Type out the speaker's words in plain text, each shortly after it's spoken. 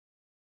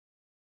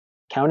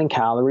Counting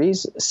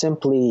calories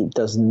simply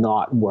does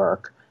not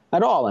work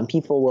at all. And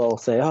people will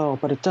say, oh,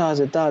 but it does,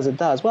 it does, it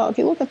does. Well, if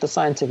you look at the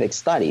scientific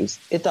studies,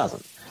 it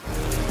doesn't.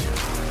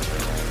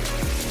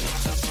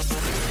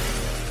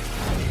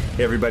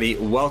 Hey everybody,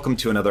 welcome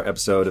to another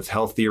episode of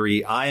Health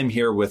Theory. I am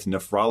here with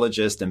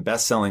nephrologist and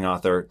best-selling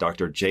author,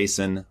 Dr.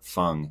 Jason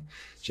Fung.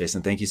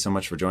 Jason, thank you so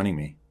much for joining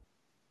me.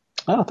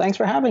 Oh, thanks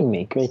for having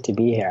me. Great to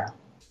be here.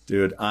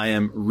 Dude, I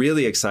am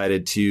really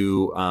excited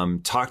to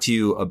talk to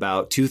you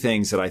about two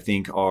things that I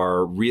think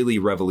are really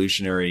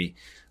revolutionary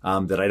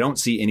that I don't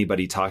see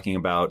anybody talking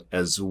about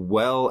as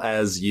well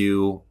as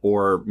you,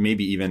 or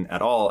maybe even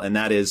at all. And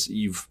that is,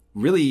 you've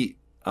really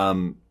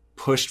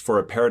pushed for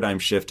a paradigm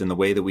shift in the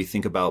way that we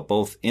think about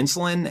both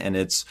insulin and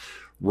its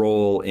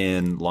role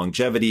in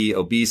longevity,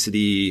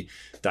 obesity,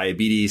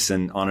 diabetes,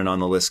 and on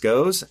the list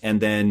goes. And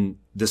then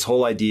this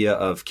whole idea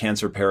of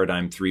cancer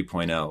paradigm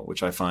 3.0,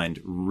 which I find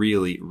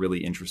really,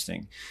 really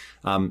interesting.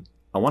 I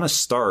want to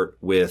start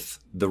with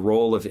the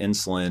role of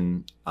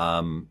insulin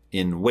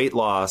in weight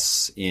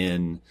loss,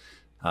 in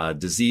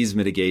disease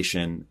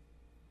mitigation.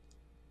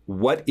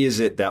 What is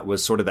it that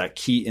was sort of that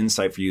key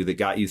insight for you that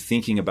got you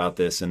thinking about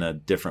this in a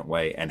different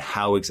way? And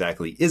how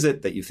exactly is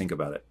it that you think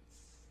about it?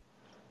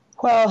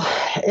 Well,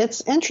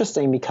 it's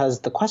interesting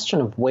because the question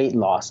of weight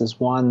loss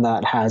is one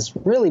that has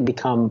really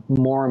become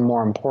more and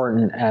more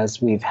important as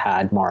we've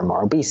had more and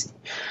more obesity.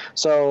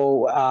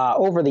 So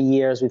over the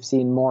years, we've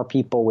seen more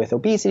people with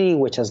obesity,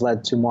 which has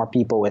led to more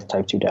people with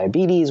type 2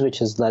 diabetes, which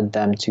has led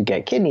them to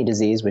get kidney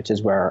disease, which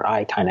is where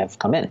I kind of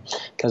come in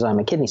because I'm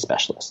a kidney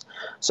specialist.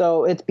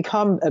 So it's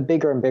become a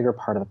bigger and bigger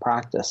part of the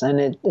practice.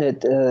 And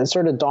it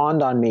sort of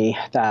dawned on me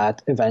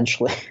that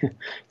eventually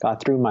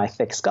got through my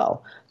thick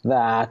skull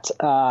that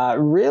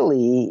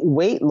really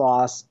weight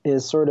loss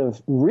is sort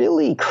of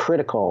really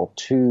critical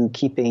to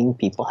keeping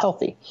people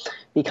healthy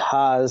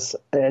because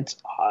it's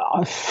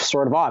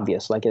sort of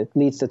obvious. Like it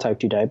leads to type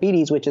 2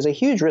 diabetes, which is a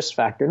huge risk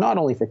factor, not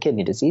only for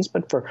kidney disease,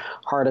 but for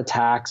heart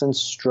attacks and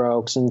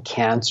strokes and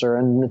cancer.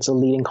 And it's a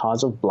leading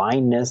cause of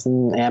blindness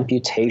and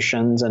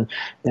amputations and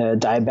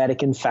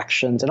diabetic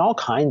infections and all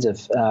kinds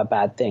of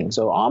bad things.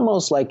 So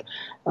almost like,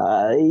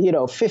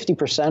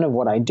 50% of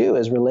what I do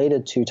is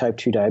related to type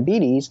 2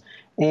 diabetes.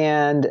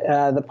 And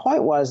the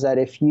point was that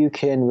if you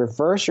can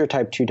reverse your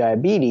type 2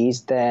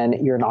 diabetes,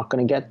 then you're not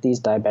going to get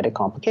these diabetic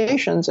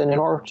complications. And in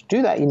order to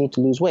do that, you need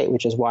to lose weight,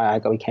 which is why I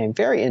became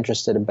very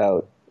interested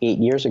about 8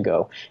 years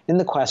ago in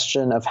the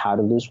question of how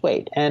to lose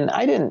weight. And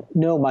I didn't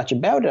know much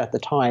about it at the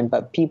time,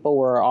 but people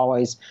were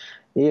always,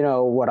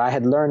 what I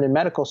had learned in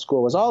medical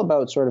school was all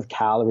about sort of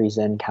calories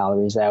in,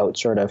 calories out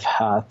sort of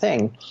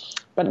thing.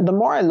 But the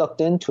more I looked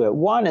into it,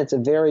 one, it's a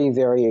very,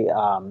 very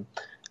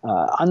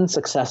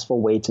unsuccessful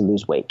way to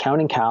lose weight.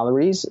 Counting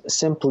calories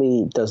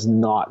simply does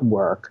not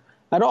work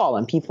at all.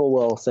 And people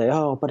will say,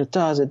 oh, but it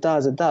does, it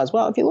does, it does.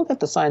 Well, if you look at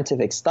the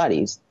scientific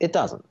studies, it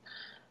doesn't.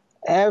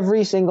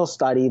 Every single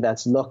study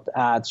that's looked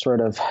at sort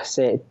of,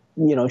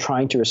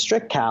 trying to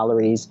restrict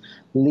calories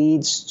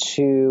leads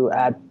to,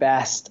 at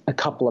best, a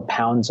couple of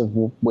pounds of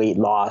weight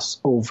loss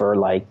over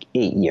like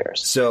 8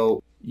 years.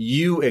 So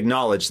you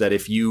acknowledge that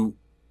if you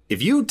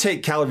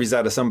take calories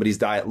out of somebody's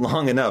diet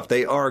long enough,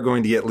 they are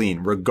going to get lean,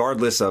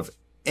 regardless of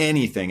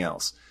anything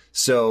else.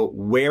 So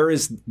where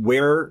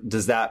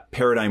does that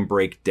paradigm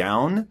break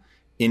down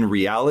in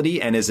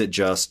reality? And is it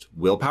just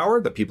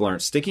willpower that people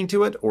aren't sticking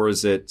to it, or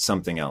is it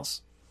something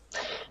else?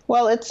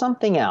 Well, it's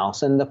something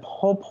else. And the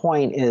whole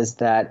point is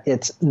that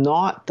it's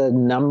not the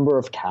number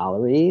of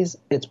calories,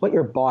 it's what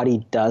your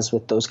body does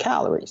with those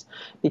calories.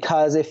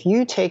 Because if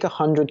you take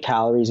 100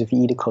 calories, if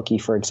you eat a cookie,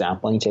 for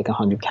example, and you take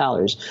 100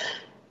 calories,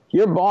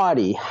 your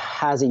body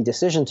has a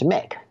decision to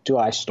make. Do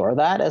I store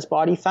that as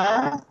body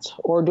fat,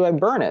 or do I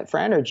burn it for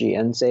energy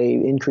and, say,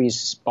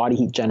 increase body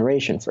heat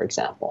generation, for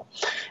example?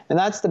 And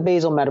that's the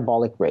basal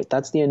metabolic rate.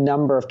 That's the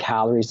number of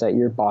calories that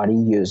your body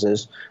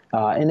uses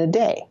in a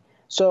day.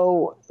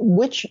 So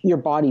which your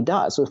body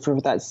does. So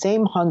for that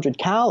same 100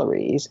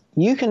 calories,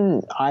 you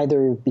can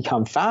either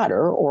become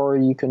fatter or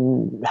you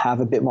can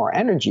have a bit more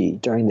energy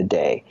during the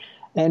day.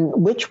 And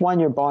which one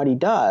your body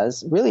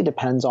does really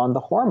depends on the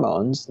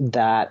hormones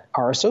that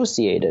are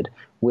associated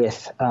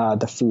with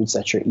the foods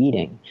that you're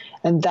eating.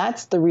 And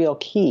that's the real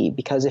key,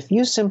 because if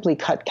you simply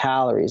cut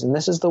calories, and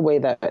this is the way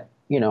that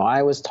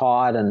I was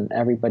taught and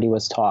everybody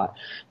was taught,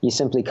 you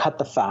simply cut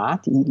the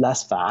fat, eat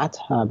less fat,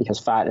 because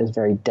fat is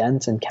very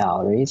dense in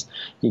calories.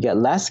 You get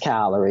less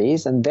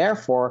calories, and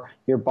therefore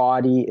your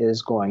body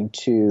is going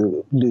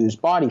to lose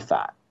body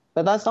fat.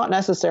 But that's not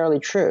necessarily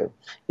true.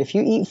 If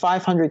you eat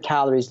 500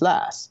 calories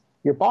less,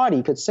 your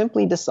body could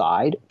simply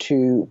decide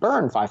to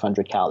burn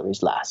 500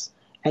 calories less,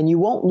 and you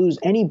won't lose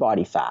any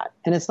body fat.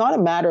 And it's not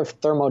a matter of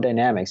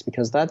thermodynamics,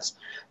 because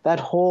that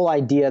whole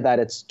idea that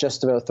it's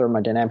just about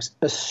thermodynamics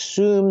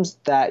assumes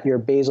that your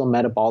basal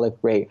metabolic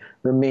rate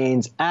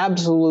remains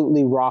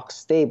absolutely rock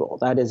stable.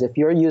 That is, if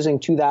you're using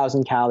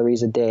 2,000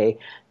 calories a day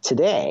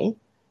today,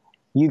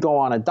 you go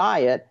on a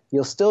diet,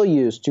 you'll still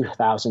use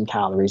 2,000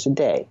 calories a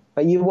day,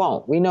 but you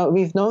won't.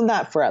 We've known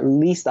that for at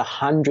least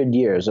 100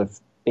 years of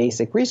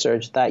basic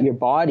research that your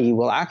body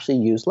will actually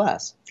use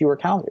less, fewer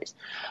calories.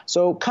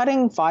 So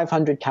cutting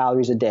 500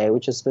 calories a day,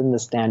 which has been the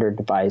standard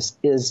device,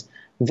 is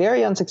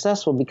very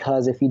unsuccessful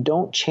because if you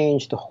don't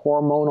change the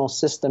hormonal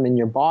system in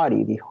your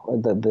body,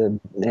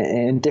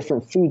 and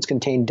different foods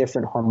contain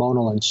different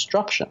hormonal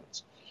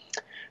instructions,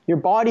 your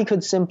body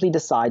could simply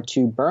decide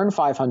to burn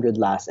 500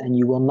 less and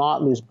you will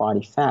not lose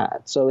body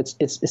fat. So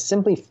it's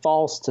simply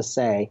false to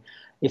say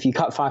if you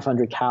cut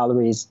 500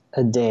 calories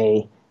a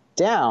day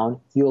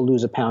down, you'll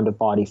lose a pound of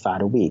body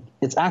fat a week.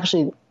 It's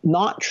actually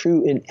not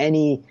true in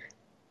any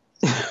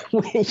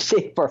way,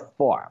 shape, or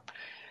form.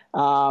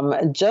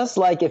 Just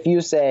like if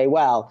you say,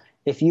 well,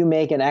 if you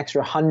make an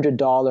extra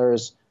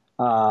 $100,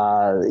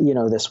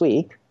 this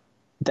week,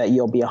 that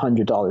you'll be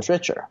 $100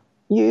 richer.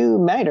 You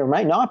might or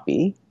might not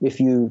be.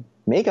 If you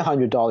make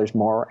 $100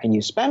 more and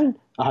you spend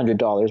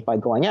 $100 by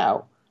going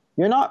out,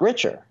 you're not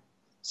richer.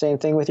 Same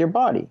thing with your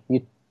body.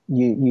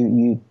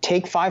 You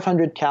take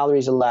 500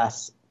 calories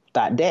less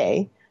that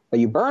day, but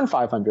you burn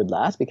 500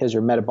 less because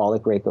your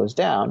metabolic rate goes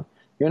down.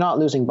 You're not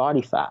losing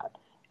body fat.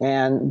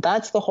 And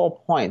that's the whole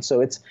point.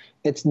 So it's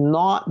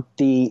not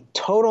the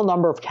total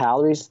number of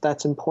calories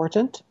that's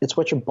important. It's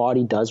what your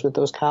body does with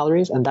those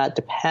calories, and that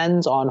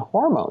depends on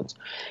hormones.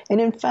 And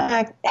in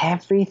fact,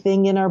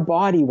 everything in our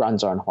body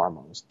runs on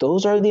hormones.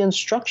 Those are the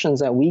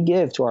instructions that we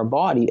give to our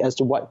body as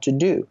to what to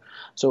do.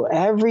 So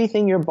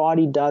everything your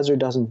body does or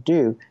doesn't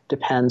do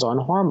depends on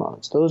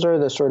hormones. Those are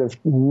the sort of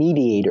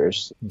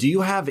mediators. Do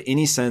you have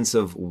any sense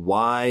of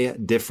why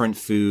different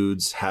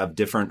foods have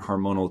different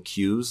hormonal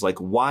cues? Like,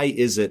 why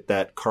is it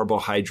that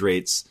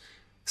carbohydrates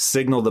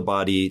signal the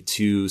body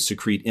to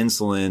secrete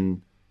insulin,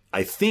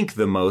 I think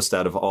the most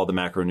out of all the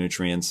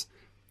macronutrients,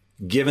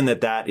 given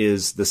that that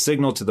is the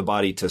signal to the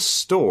body to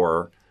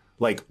store?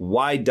 Like,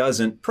 why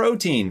doesn't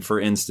protein, for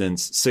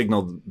instance,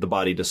 signal the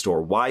body to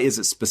store? Why is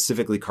it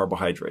specifically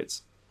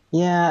carbohydrates?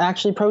 Yeah,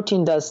 actually,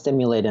 protein does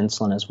stimulate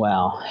insulin as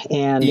well.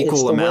 And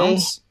equal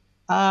amounts?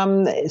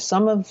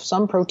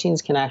 Some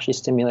proteins can actually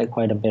stimulate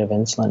quite a bit of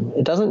insulin.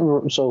 It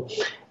doesn't. So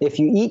if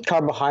you eat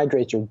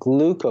carbohydrates, your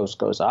glucose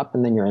goes up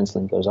and then your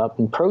insulin goes up.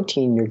 In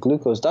protein, your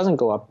glucose doesn't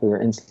go up, but your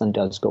insulin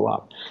does go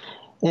up.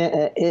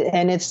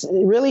 And it's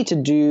really to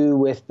do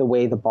with the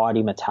way the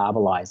body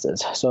metabolizes.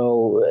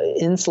 So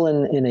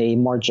insulin, in a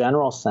more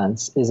general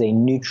sense, is a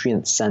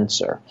nutrient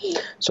sensor.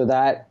 So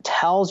that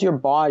tells your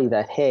body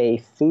that,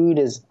 hey, food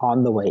is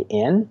on the way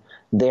in.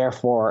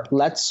 Therefore,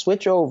 let's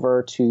switch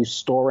over to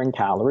storing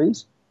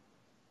calories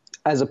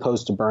as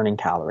opposed to burning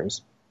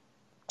calories.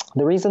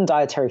 The reason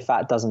dietary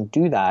fat doesn't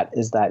do that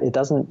is that it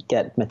doesn't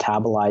get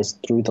metabolized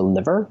through the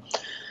liver.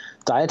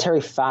 Dietary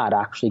fat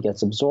actually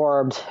gets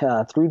absorbed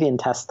through the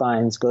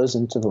intestines, goes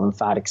into the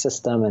lymphatic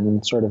system,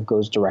 and sort of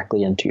goes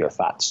directly into your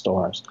fat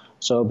stores.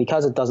 So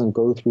because it doesn't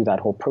go through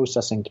that whole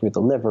processing through the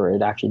liver,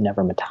 it actually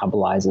never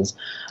metabolizes,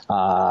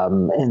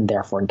 and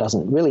therefore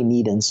doesn't really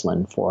need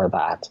insulin for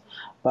that.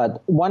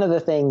 But one of the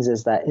things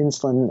is that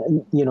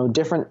insulin,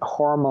 different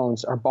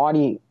hormones, our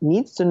body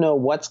needs to know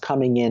what's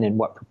coming in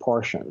what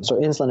proportion. So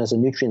insulin is a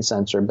nutrient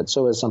sensor, but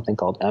so is something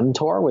called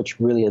mTOR, which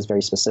really is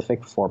very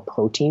specific for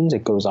proteins.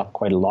 It goes up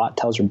quite a lot,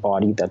 tells your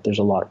body that there's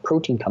a lot of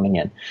protein coming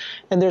in.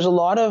 And there's a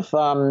lot of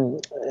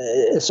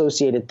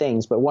associated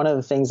things, but one of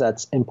the things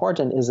that's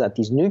important is that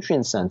these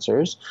nutrient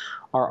sensors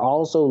are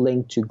also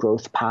linked to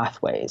growth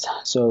pathways.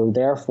 So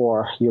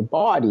therefore, your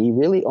body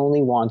really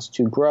only wants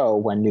to grow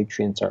when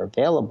nutrients are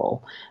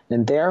available.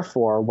 And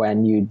therefore,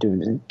 when you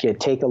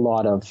take a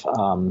lot of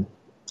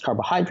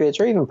carbohydrates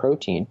or even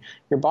protein,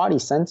 your body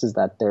senses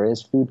that there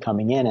is food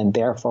coming in and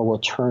therefore will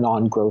turn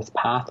on growth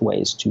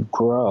pathways to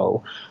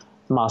grow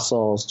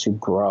muscles, to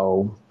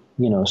grow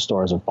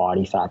stores of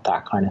body fat,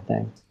 that kind of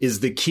thing. Is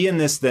the key in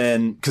this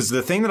then, because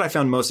the thing that I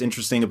found most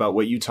interesting about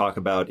what you talk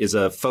about is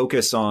a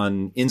focus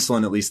on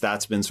insulin, at least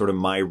that's been sort of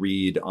my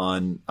read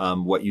on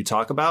what you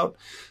talk about.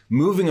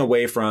 Moving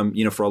away from,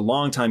 for a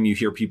long time, you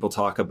hear people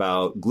talk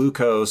about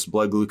glucose,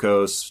 blood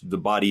glucose, the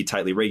body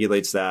tightly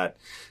regulates that.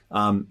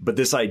 But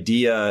this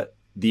idea,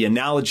 the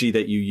analogy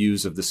that you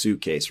use of the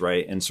suitcase,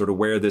 right? And sort of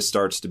where this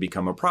starts to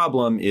become a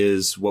problem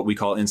is what we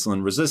call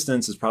insulin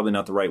resistance is probably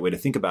not the right way to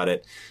think about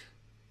it.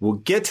 We'll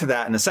get to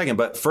that in a second,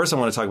 but first I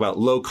want to talk about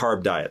low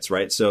carb diets,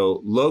 right?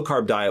 So low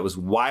carb diet was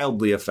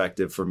wildly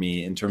effective for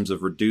me in terms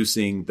of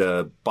reducing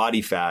the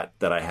body fat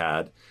that I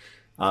had.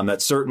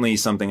 That's certainly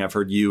something I've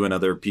heard you and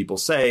other people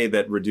say,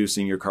 that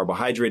reducing your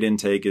carbohydrate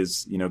intake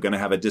is, going to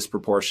have a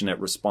disproportionate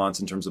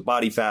response in terms of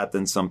body fat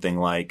than something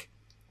like,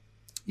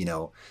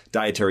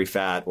 dietary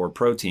fat or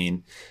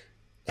protein.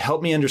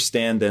 Help me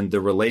understand then the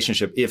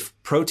relationship. If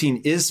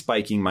protein is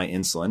spiking my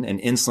insulin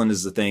and insulin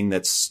is the thing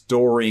that's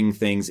storing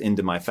things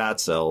into my fat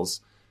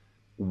cells,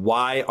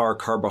 why are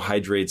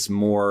carbohydrates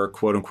more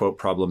quote unquote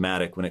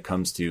problematic when it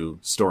comes to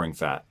storing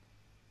fat?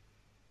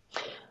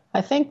 I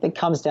think it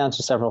comes down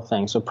to several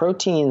things. So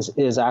proteins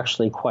is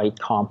actually quite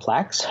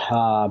complex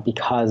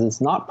because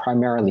it's not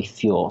primarily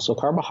fuel. So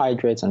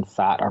carbohydrates and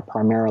fat are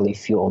primarily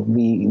fuel.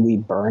 We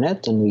burn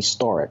it and we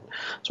store it.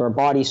 So our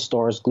body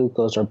stores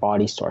glucose, our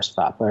body stores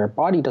fat, but our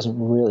body doesn't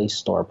really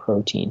store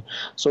protein.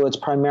 So it's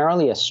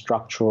primarily a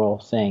structural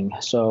thing.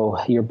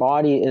 So your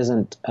body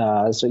isn't,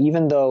 so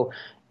even though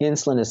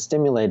insulin is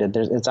stimulated,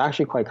 it's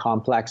actually quite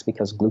complex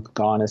because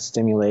glucagon is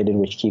stimulated,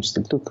 which keeps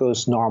the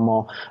glucose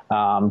normal.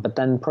 But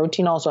then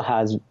protein also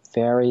has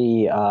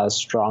very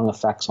strong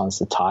effects on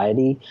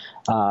satiety.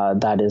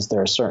 That is, there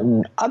are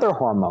certain other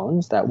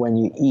hormones that when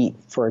you eat,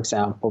 for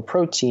example,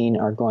 protein,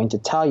 are going to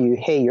tell you,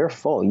 hey, you're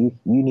full. You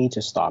need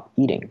to stop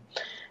eating.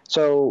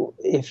 So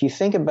if you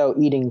think about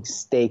eating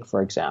steak,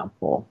 for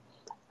example,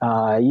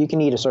 you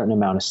can eat a certain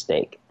amount of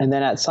steak. And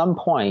then at some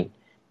point,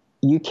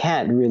 you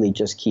can't really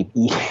just keep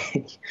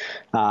eating.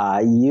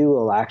 You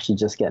will actually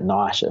just get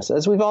nauseous,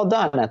 as we've all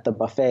done at the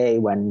buffet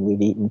when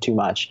we've eaten too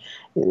much.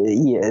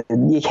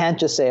 You can't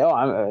just say,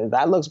 oh,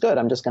 that looks good,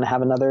 I'm just going to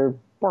have another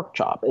pork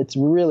chop. It's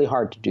really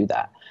hard to do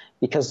that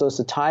because those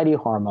satiety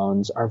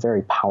hormones are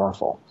very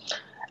powerful.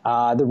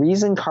 The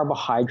reason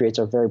carbohydrates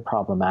are very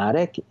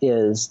problematic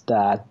is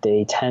that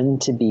they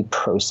tend to be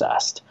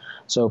processed.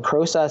 So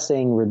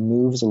processing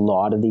removes a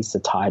lot of these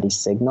satiety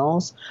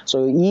signals.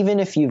 So even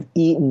if you've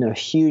eaten a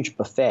huge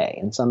buffet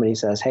and somebody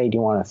says, hey, do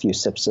you want a few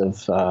sips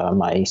of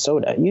my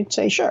soda? You'd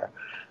say, sure,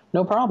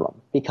 no problem,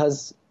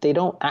 because they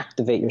don't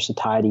activate your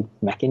satiety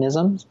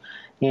mechanisms.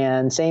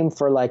 And same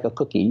for like a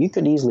cookie. You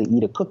could easily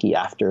eat a cookie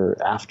after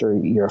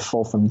you're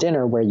full from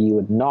dinner, where you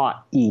would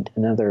not eat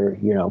another,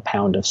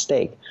 pound of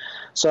steak.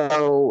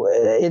 So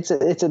it's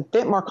a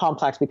bit more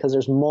complex because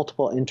there's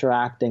multiple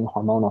interacting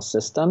hormonal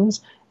systems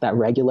that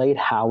regulate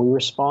how we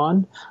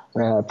respond.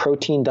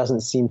 Protein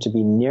doesn't seem to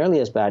be nearly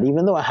as bad,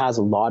 even though it has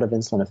a lot of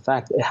insulin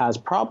effect. It has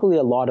probably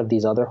a lot of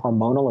these other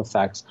hormonal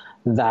effects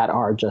that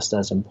are just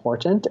as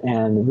important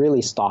and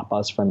really stop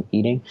us from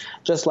eating.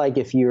 Just like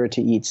if you were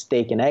to eat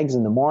steak and eggs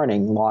in the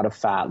morning, a lot of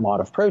fat, a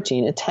lot of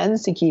protein, it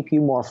tends to keep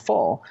you more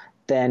full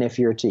than if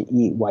you're to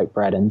eat white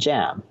bread and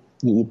jam.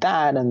 You eat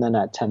that, and then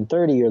at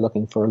 10:30, you're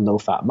looking for a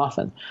low-fat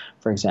muffin,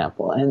 for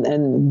example.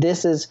 And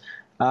this is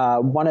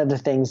one of the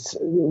things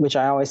which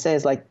I always say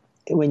is, like,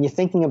 when you're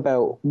thinking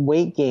about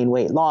weight gain,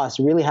 weight loss,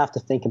 you really have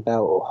to think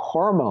about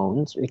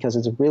hormones, because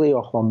it's really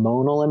a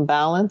hormonal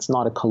imbalance,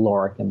 not a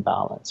caloric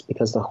imbalance,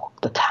 because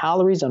the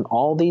calories on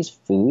all these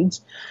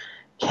foods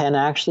can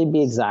actually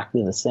be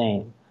exactly the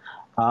same.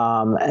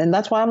 And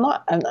that's why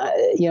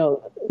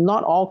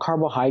not all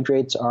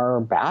carbohydrates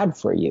are bad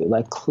for you.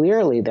 Like,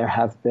 clearly there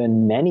have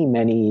been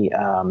many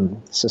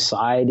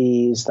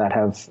societies that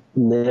have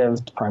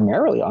lived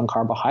primarily on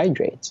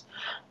carbohydrates.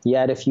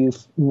 Yet if you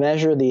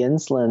measure the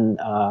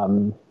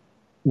insulin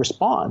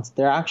response,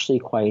 they're actually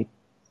quite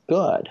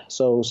good.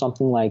 So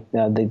something like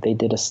they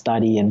did a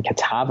study in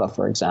Catawba,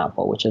 for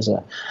example, which is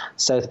a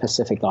South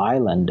Pacific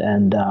island,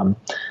 and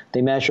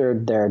they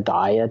measured their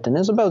diet, and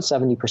there's about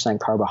 70%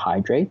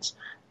 carbohydrates,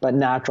 but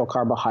natural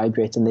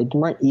carbohydrates, and they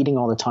weren't eating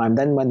all the time.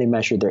 Then when they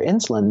measured their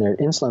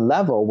insulin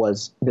level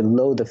was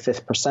below the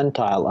 5th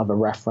percentile of a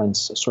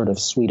reference sort of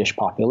Swedish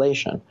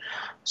population.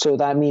 So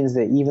that means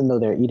that even though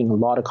they're eating a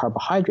lot of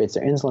carbohydrates,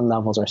 their insulin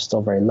levels are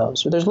still very low.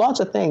 So there's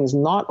lots of things,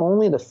 not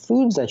only the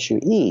foods that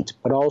you eat,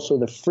 but also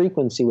the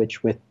frequency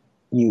with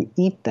you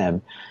eat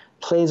them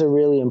plays a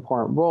really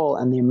important role,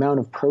 and the amount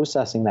of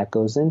processing that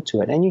goes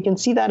into it. And you can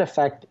see that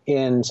effect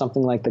in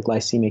something like the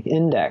glycemic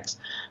index,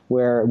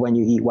 where when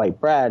you eat white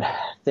bread,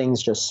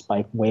 things just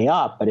spike way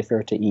up. But if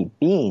you're to eat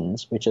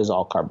beans, which is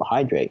all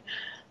carbohydrate,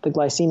 the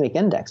glycemic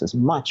index is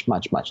much,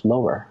 much, much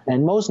lower.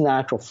 And most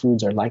natural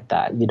foods are like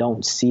that. You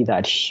don't see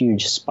that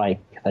huge spike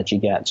that you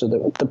get. So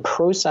the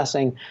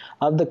processing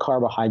of the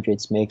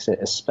carbohydrates makes it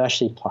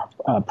especially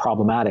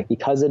problematic,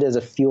 because it is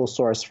a fuel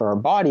source for our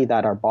body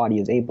that our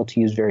body is able to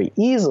use very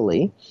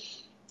easily.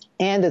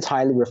 And it's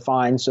highly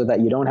refined so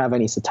that you don't have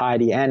any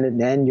satiety, and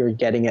then you're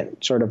getting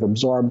it sort of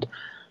absorbed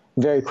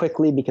very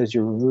quickly because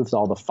you removed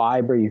all the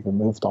fiber, you've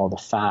removed all the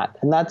fat.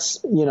 And that's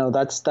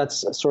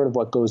sort of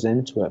what goes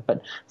into it.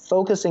 But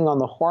focusing on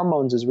the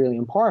hormones is really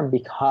important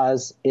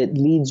because it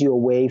leads you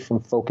away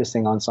from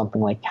focusing on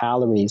something like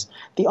calories.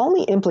 The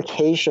only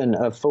implication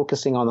of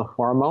focusing on the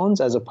hormones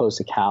as opposed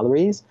to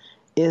calories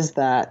is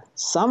that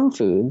some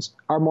foods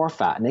are more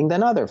fattening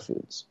than other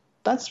foods.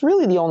 That's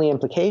really the only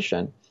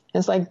implication.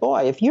 It's like,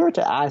 boy, if you were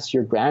to ask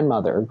your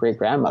grandmother or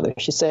great-grandmother,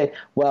 she'd say,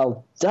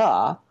 well,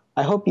 duh,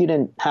 I hope you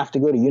didn't have to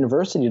go to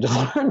university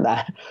to learn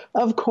that.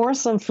 Of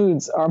course, some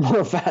foods are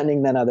more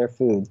fattening than other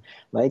foods.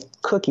 Like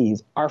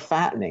cookies are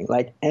fattening.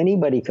 Like,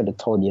 anybody could have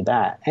told you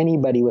that.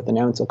 Anybody with an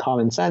ounce of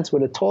common sense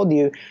would have told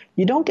you,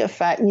 you don't get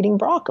fat eating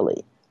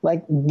broccoli.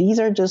 Like, these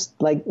are just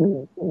like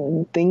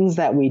things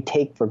that we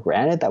take for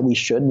granted that we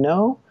should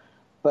know.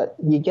 But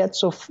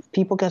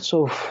people get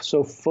so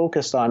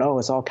focused on, oh,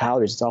 it's all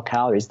calories,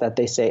 that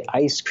they say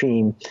ice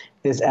cream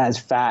is as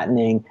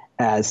fattening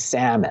as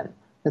salmon.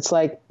 It's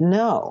like,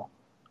 no,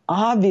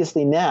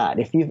 obviously not.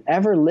 If you've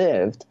ever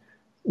lived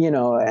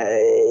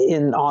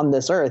on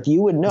this earth,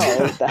 you would know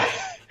that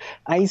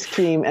ice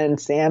cream and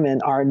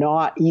salmon are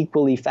not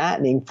equally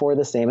fattening for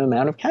the same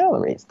amount of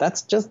calories.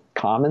 That's just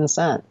common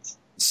sense.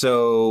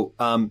 So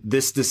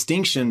this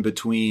distinction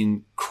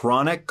between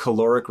chronic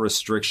caloric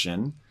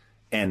restriction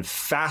and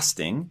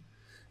fasting,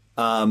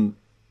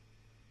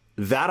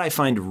 that I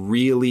find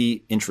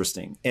really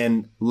interesting.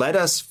 And let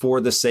us,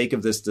 for the sake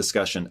of this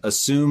discussion,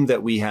 assume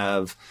that we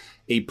have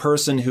a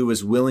person who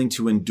is willing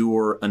to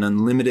endure an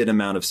unlimited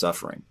amount of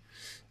suffering.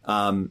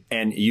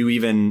 And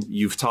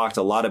you've talked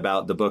a lot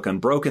about the book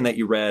Unbroken that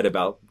you read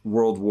about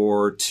World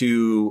War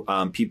II,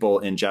 people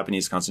in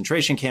Japanese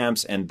concentration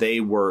camps, and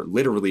they were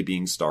literally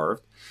being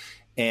starved.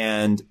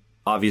 And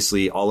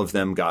obviously all of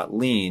them got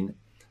lean.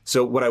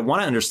 So what I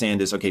want to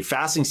understand is, okay,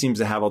 fasting seems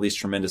to have all these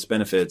tremendous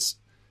benefits.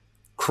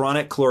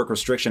 Chronic caloric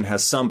restriction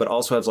has some, but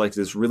also has like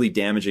this really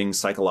damaging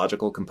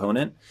psychological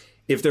component.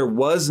 If there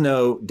was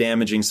no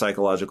damaging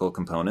psychological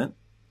component,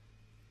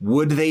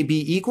 would they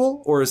be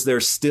equal, or is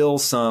there still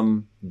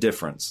some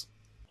difference?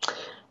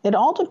 It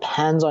all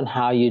depends on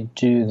how you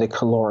do the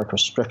caloric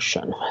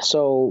restriction.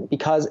 So,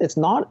 because it's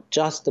not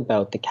just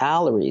about the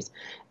calories,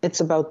 it's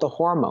about the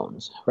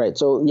hormones, right?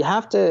 So you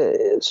have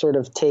to sort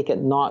of take it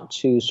not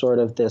to sort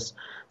of this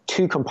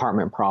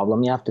 2-compartment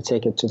problem. You have to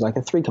take it to like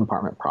a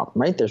 3-compartment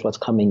problem, right? There's what's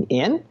coming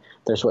in,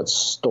 there's what's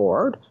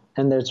stored,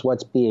 and there's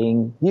what's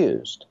being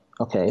used.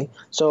 Okay,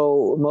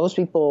 so most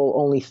people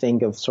only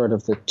think of sort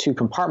of the 2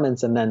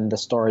 compartments and then the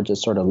storage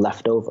is sort of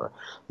left over.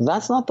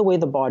 That's not the way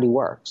the body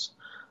works.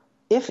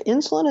 If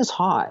insulin is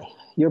high,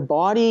 your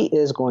body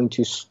is going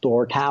to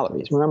store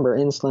calories. Remember,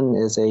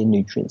 insulin is a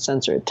nutrient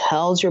sensor. It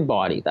tells your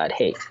body that,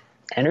 hey,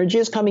 energy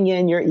is coming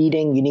in, you're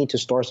eating, you need to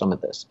store some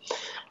of this,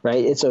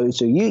 right? So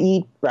you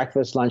eat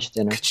breakfast, lunch,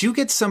 dinner. Could you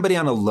get somebody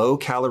on a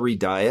low-calorie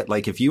diet?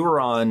 Like if you were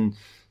on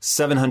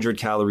 700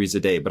 calories a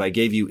day, but I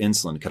gave you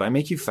insulin, could I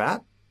make you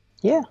fat?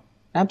 Yeah,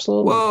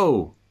 absolutely.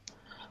 Whoa.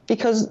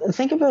 Because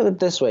think about it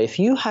this way. If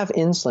you have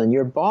insulin,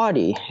 your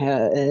body,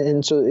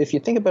 and so if you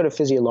think about it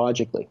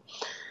physiologically,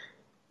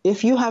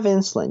 if you have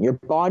insulin, your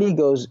body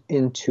goes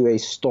into a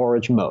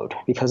storage mode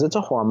because it's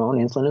a hormone.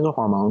 Insulin is a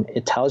hormone.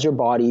 It tells your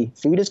body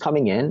food is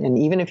coming in. And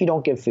even if you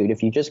don't give food,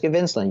 if you just give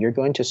insulin, you're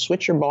going to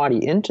switch your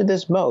body into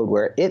this mode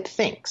where it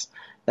thinks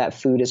that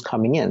food is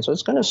coming in. So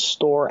it's going to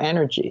store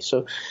energy.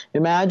 So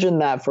imagine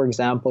that, for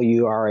example,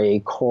 you are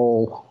a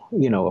coal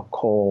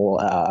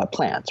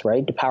plant,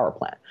 right? The power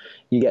plant.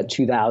 You get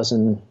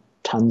 2,000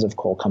 tons of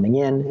coal coming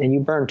in and you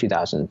burn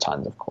 2,000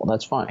 tons of coal.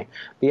 That's fine.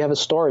 But you have a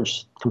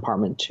storage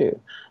compartment too.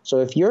 So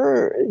if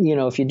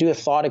if you do a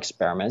thought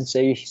experiment,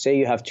 say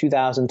you have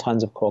 2,000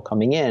 tons of coal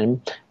coming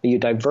in, but you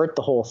divert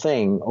the whole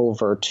thing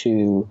over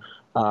to,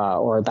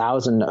 or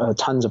 1,000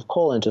 tons of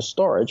coal into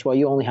storage, well,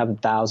 you only have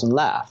 1,000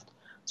 left.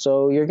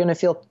 So you're going to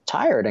feel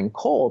tired and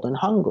cold and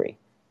hungry,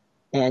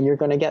 and you're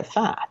going to get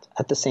fat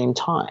at the same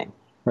time.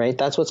 Right?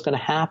 That's what's going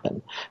to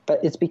happen.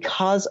 But it's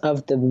because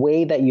of the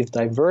way that you've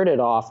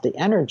diverted off the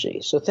energy.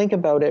 So think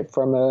about it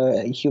from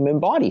a human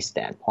body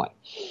standpoint.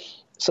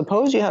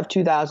 Suppose you have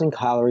 2,000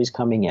 calories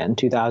coming in,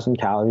 2,000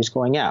 calories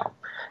going out.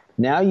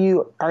 Now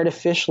you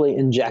artificially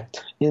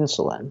inject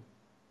insulin.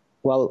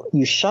 Well,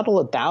 you shuttle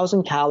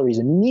 1,000 calories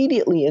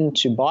immediately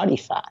into body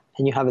fat,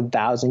 and you have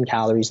 1,000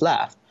 calories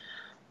left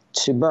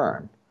to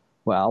burn.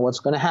 Well, what's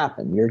going to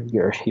happen?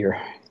 Your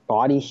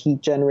body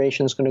heat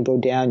generation is going to go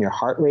down. Your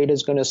heart rate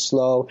is going to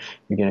slow.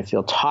 You're going to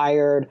feel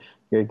tired.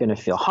 You're going to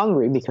feel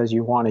hungry because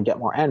you want to get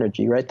more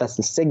energy, right? That's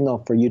the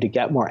signal for you to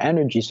get more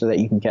energy so that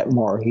you can get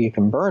more, you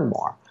can burn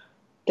more.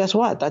 Guess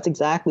what? That's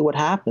exactly what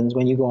happens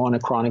when you go on a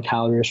chronic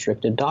calorie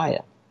restricted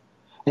diet.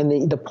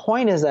 And the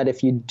point is that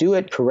if you do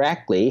it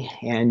correctly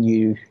and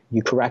you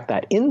correct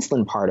that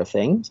insulin part of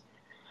things,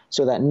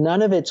 so that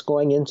none of it's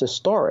going into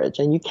storage.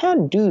 And you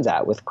can do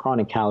that with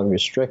chronic calorie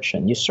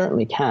restriction. You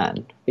certainly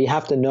can. But you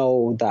have to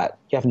know that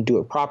you have to do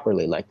it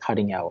properly, like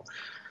cutting out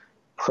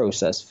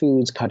processed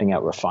foods, cutting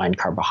out refined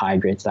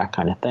carbohydrates, that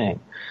kind of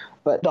thing.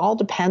 But it all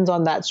depends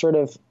on that sort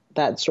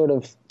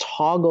of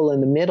toggle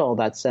in the middle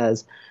that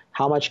says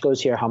how much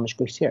goes here, how much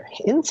goes here.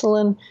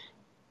 Insulin,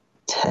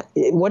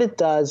 what it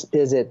does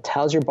is it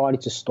tells your body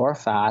to store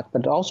fat,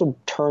 but it also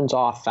turns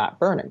off fat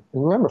burning.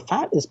 And remember,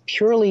 fat is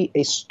purely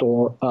a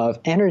store of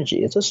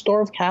energy. It's a store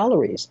of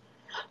calories.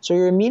 So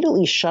you're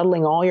immediately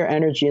shuttling all your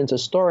energy into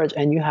storage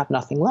and you have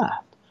nothing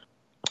left.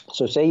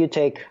 So say you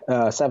take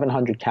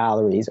 700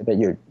 calories, but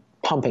you're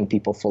pumping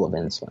people full of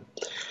insulin.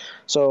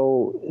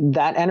 So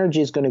that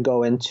energy is going to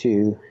go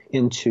into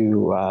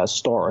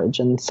storage,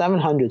 and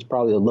 700 is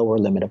probably the lower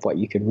limit of what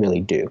you could really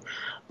do.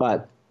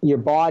 But your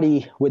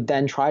body would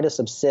then try to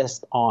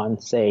subsist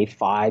on, say,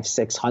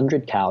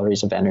 500-600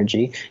 calories of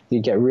energy.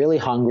 You'd get really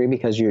hungry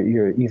because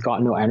you've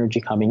got no energy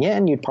coming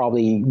in. You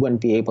probably wouldn't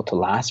be able to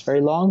last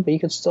very long, but you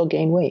could still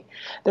gain weight.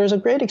 There's a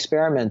great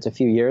experiment a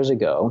few years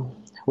ago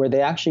where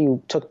they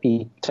actually took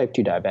type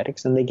 2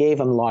 diabetics and they gave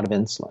them a lot of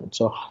insulin.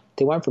 So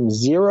they went from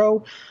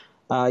 0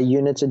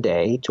 units a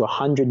day to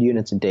 100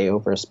 units a day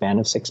over a span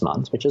of 6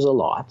 months, which is a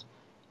lot.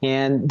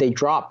 And they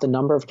dropped the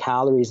number of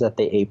calories that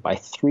they ate by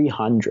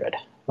 300.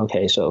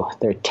 Okay, so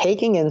they're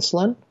taking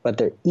insulin, but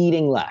they're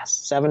eating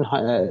less,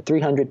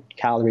 300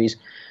 calories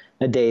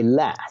a day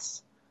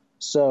less.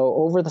 So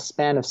over the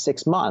span of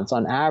 6 months,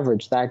 on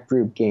average, that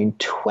group gained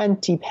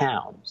 20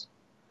 pounds.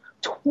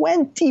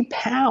 20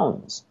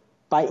 pounds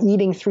by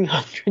eating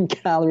 300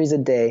 calories a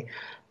day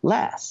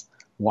less.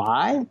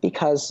 Why?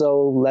 Because,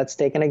 so let's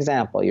take an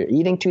example. You're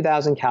eating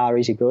 2,000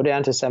 calories, you go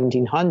down to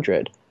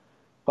 1,700,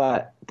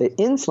 but the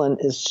insulin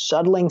is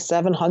shuttling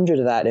 700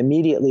 of that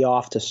immediately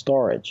off to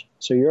storage.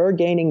 So you're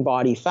gaining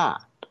body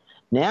fat.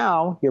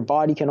 Now your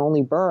body can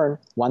only burn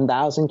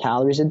 1,000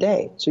 calories a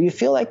day. So you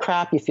feel like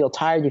crap, you feel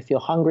tired, you feel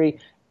hungry,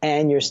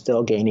 and you're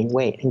still gaining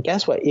weight. And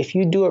guess what? If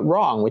you do it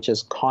wrong, which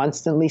is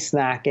constantly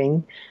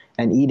snacking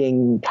and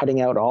eating,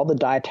 cutting out all the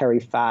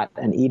dietary fat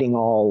and eating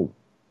all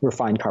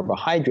refined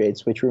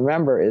carbohydrates, which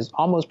remember is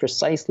almost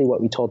precisely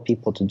what we told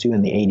people to do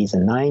in the 80s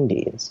and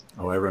 90s.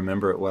 Oh, I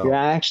remember it well. You're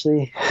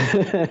actually...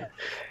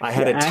 I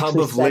had a tub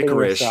of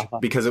licorice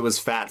because it was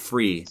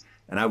fat-free,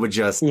 and I would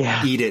just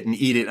eat it and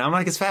eat it. And I'm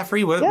like, it's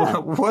fat-free?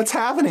 What's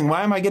happening?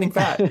 Why am I getting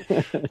fat?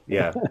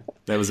 Yeah,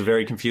 that was a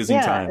very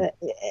confusing time.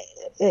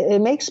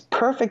 It makes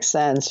perfect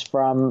sense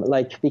from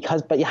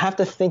but you have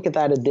to think of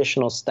that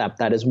additional step.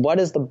 That is, what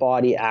is the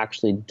body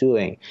actually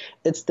doing?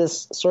 It's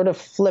this sort of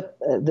flip,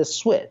 this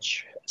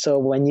switch. So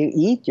when you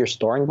eat, you're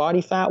storing body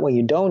fat. When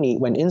you don't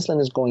eat, when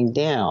insulin is going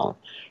down,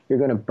 you're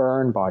going to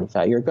burn body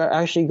fat. You're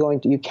actually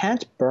you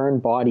can't burn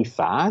body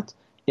fat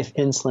if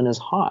insulin is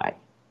high.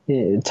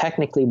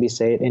 Technically, we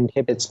say it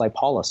inhibits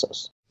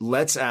lipolysis.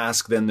 Let's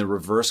ask then the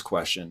reverse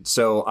question.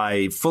 So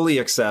I fully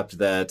accept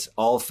that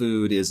all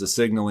food is a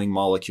signaling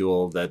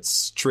molecule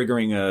that's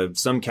triggering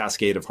some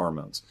cascade of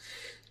hormones.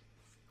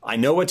 I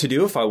know what to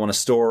do if I want to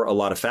store a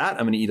lot of fat.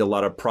 I'm going to eat a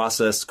lot of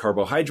processed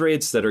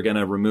carbohydrates that are going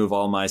to remove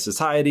all my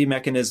satiety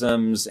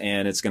mechanisms,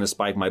 and it's going to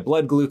spike my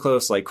blood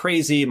glucose like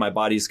crazy. My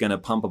body's going to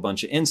pump a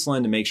bunch of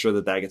insulin to make sure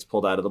that gets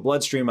pulled out of the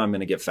bloodstream. I'm going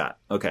to get fat.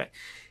 Okay.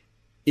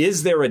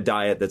 Is there a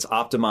diet that's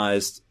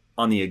optimized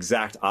on the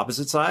exact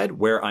opposite side,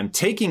 where I'm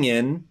taking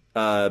in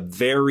a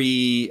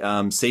very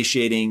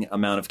satiating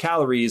amount of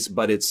calories,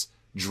 but it's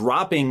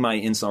dropping my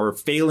insulin, or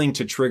failing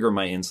to trigger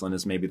my insulin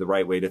is maybe the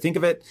right way to think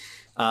of it.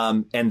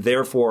 And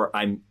therefore,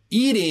 I'm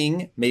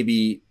eating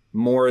maybe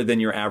more than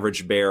your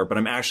average bear, but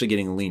I'm actually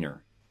getting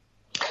leaner?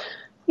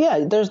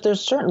 Yeah,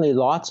 there's certainly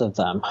lots of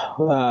them.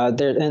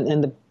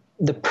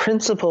 The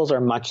principles are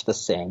much the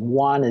same.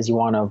 One is you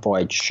want to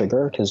avoid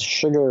sugar, because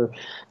sugar,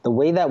 the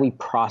way that we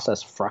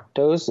process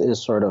fructose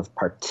is sort of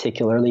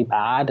particularly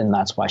bad, and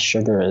that's why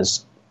sugar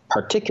is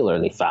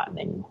particularly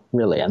fattening,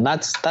 really. And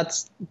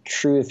that's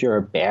true if you're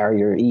a bear,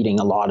 you're eating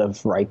a lot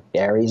of ripe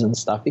berries and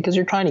stuff because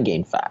you're trying to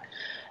gain fat.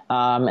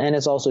 And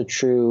it's also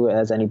true,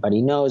 as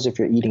anybody knows, if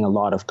you're eating a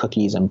lot of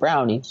cookies and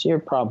brownies, you're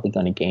probably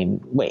going to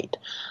gain weight.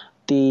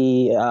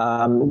 The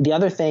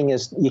other thing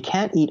is you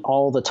can't eat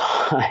all the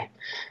time.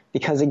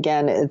 Because,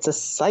 again, it's a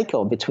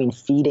cycle between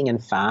feeding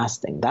and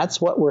fasting.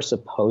 That's what we're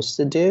supposed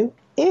to do.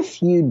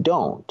 If you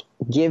don't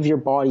give your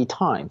body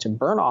time to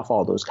burn off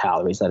all those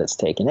calories that it's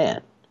taken in,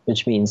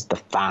 which means the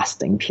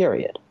fasting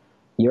period,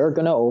 you're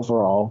going to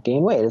overall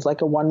gain weight. It's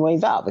like a one-way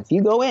valve. If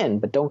you go in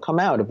but don't come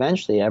out,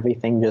 eventually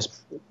everything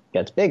just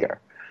gets bigger.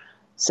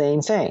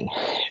 Same thing.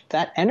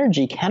 That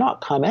energy cannot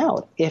come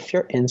out if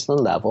your insulin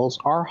levels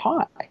are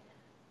high.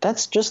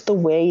 That's just the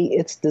way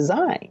it's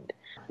designed.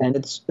 And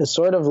it's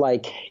sort of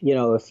like,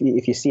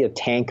 if you see a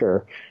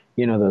tanker,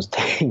 those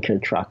tanker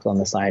trucks on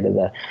the side of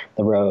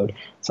the road,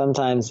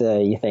 sometimes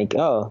you think,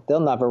 oh,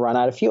 they'll never run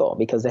out of fuel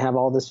because they have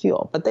all this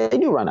fuel. But they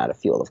do run out of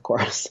fuel, of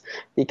course,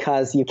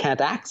 because you can't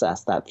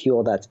access that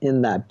fuel that's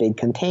in that big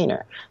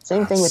container.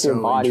 Same thing with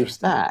your body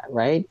fat,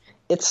 right?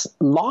 It's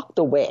locked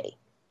away.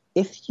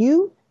 If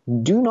you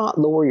do not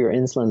lower your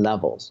insulin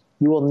levels,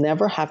 you will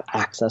never have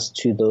access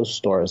to those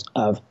stores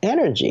of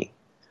energy.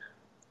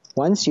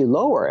 Once you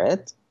lower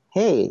it,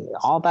 hey,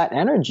 all that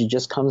energy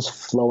just comes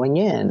flowing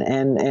in.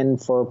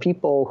 And for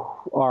people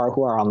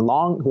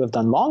who have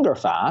done longer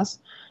fasts,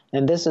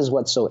 and this is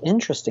what's so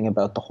interesting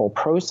about the whole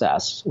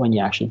process when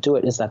you actually do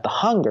it, is that the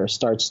hunger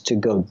starts to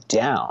go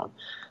down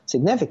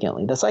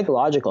significantly. The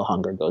psychological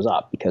hunger goes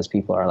up because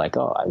people are like,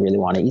 oh, I really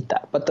want to eat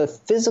that. But the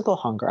physical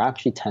hunger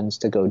actually tends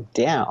to go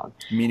down.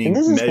 Meaning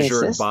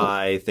measured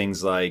by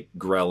things like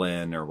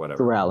ghrelin or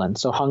whatever. Ghrelin,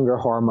 so hunger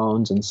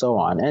hormones and so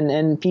on.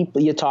 And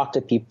people, you talk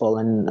to people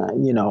and,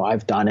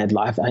 I've done it.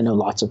 I know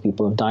lots of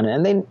people have done it.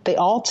 And they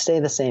all say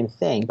the same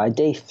thing. By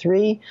day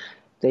 3,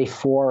 day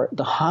 4,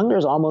 the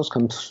hunger's almost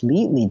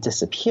completely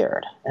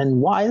disappeared.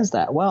 And why is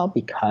that? Well,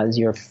 because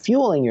you're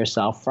fueling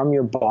yourself from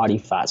your body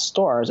fat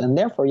stores, and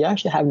therefore you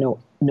actually have no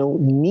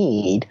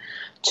need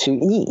to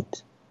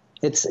eat.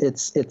 It's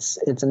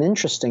an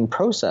interesting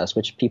process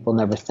which people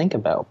never think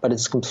about, but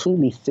it's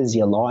completely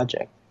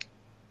physiologic.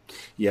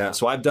 Yeah.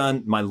 So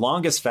my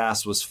longest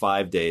fast was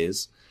 5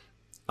 days.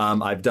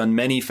 I've done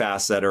many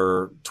fasts that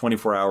are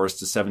 24 hours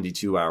to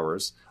 72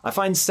 hours. I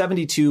find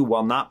 72,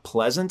 while not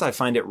pleasant, I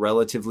find it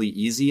relatively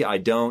easy. I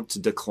don't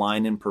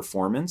decline in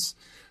performance.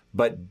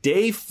 But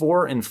day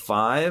 4 and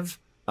 5,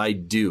 I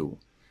do.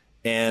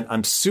 And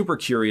I'm super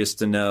curious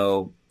to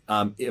know,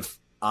 if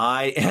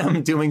I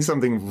am doing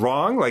something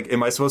wrong, like,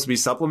 am I supposed to be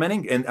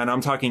supplementing? And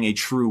I'm talking a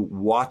true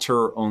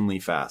water only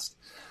fast.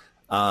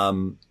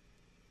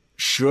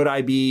 Should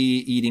I be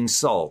eating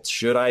salt?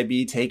 Should I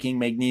be taking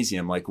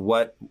magnesium? Like,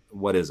 what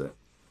is it?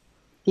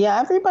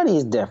 Yeah,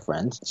 everybody's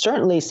different.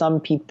 Certainly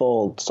some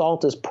people,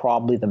 salt is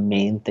probably the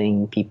main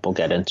thing people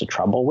get into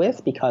trouble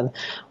with because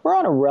we're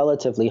on a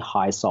relatively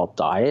high salt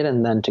diet,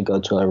 and then to go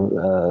to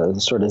a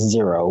sort of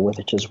zero,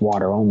 which is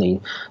water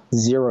only,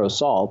 zero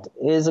salt,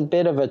 is a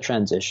bit of a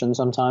transition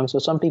sometimes. So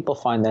some people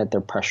find that their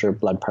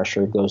blood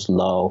pressure goes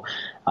low,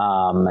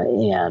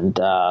 and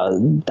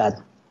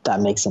that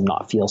makes them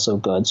not feel so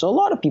good. So a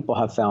lot of people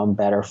have found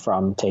better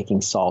from taking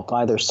salt,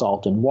 either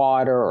salt in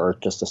water or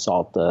just a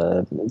salt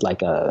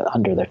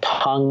under their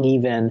tongue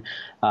even.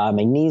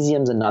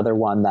 Magnesium's another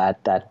one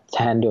that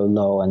can go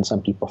low, and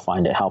some people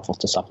find it helpful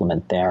to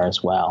supplement there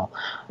as well.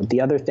 The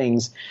other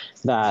things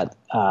that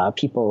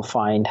people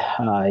find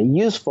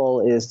useful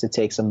is to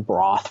take some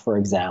broth, for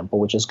example,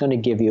 which is going to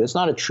give you, it's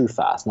not a true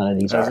fast. None of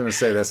these I was going to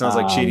say, that sounds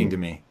like cheating to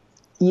me.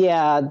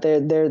 Yeah,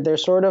 they're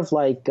sort of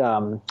like,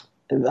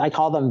 I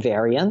call them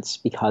variants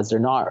because they're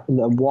not,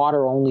 the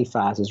water only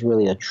fast is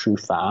really a true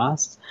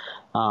fast.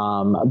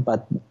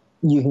 But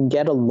you can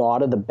get a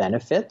lot of the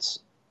benefits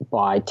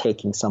by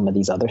taking some of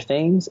these other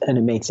things, and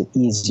it makes it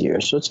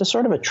easier. So it's a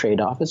sort of a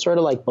trade-off. It's sort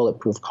of like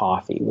bulletproof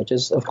coffee, which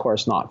is, of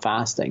course, not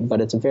fasting, but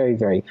it's a very,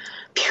 very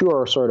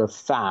pure sort of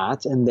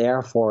fat, and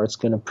therefore it's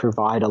going to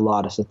provide a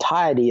lot of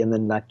satiety and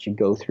then let you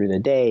go through the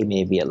day.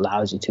 Maybe it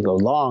allows you to go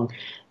long.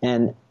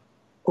 And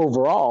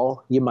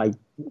overall, you might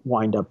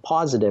wind up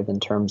positive in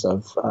terms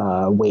of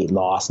weight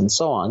loss and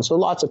so on. So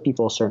lots of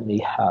people certainly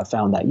have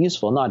found that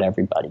useful. Not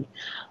everybody,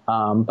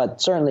 but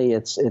certainly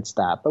it's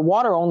that. But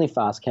water only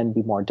fast can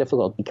be more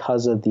difficult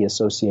because of the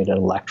associated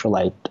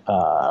electrolyte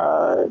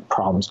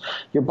problems.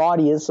 Your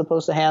body is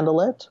supposed to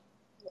handle it,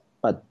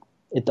 but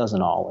it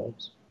doesn't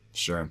always.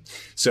 Sure.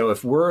 So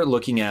if we're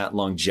looking at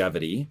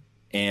longevity,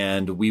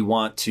 and we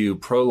want to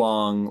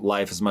prolong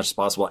life as much as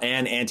possible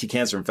and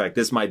anti-cancer. In fact,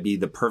 this might be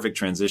the perfect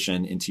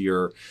transition into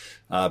your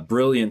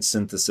brilliant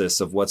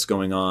synthesis of what's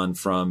going on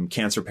from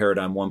Cancer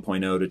Paradigm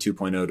 1.0 to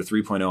 2.0 to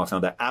 3.0. I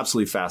found that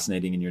absolutely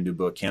fascinating in your new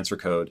book, Cancer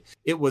Code.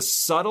 It was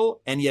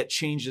subtle and yet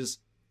changes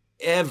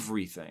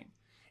everything.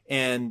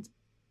 And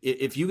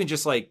if you can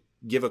just like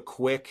give a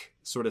quick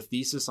sort of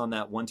thesis on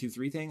that 1, 2,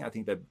 3 thing, I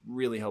think that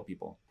really help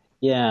people.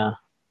 Yeah.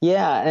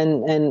 Yeah,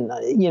 and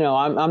you know,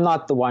 I'm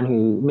not the one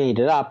who made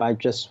it up. I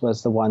just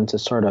was the one to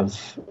sort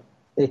of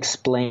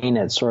explain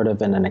it sort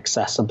of in an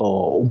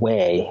accessible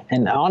way.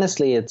 And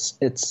honestly, it's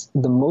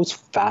the most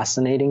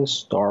fascinating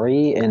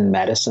story in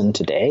medicine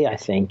today, I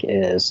think,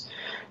 is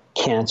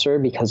cancer,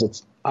 because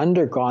it's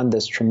undergone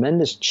this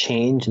tremendous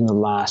change in the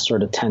last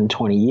sort of 10,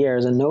 20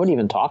 years, and nobody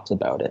even talks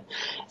about it.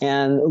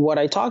 And what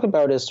I talk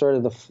about is sort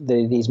of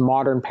these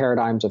modern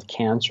paradigms of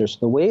cancer. So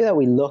the way that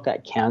we look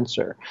at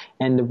cancer,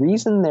 and the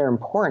reason they're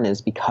important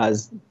is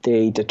because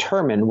they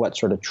determine what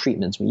sort of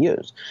treatments we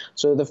use.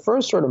 So the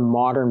first sort of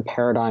modern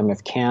paradigm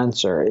of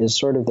cancer is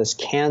sort of this: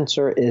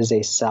 cancer is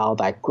a cell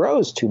that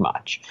grows too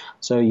much.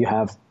 So you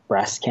have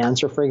breast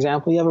cancer, for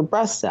example, you have a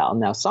breast cell.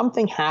 Now,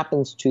 something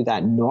happens to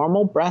that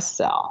normal breast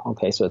cell.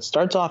 Okay, so it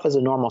starts off as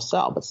a normal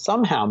cell, but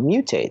somehow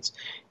mutates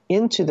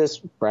into this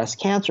breast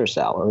cancer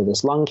cell or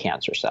this lung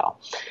cancer cell.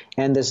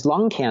 And this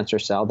lung cancer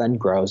cell then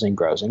grows and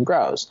grows and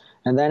grows.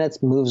 And then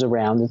it moves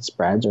around, it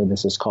spreads, or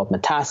this is called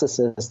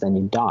metastasis, then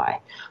you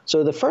die.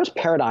 So the first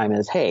paradigm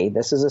is, hey,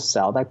 this is a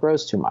cell that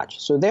grows too much.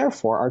 So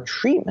therefore, our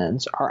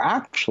treatments are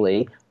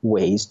actually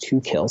ways to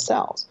kill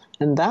cells.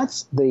 And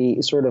that's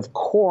the sort of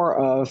core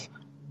of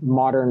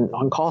modern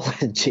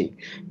oncology,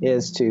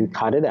 is to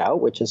cut it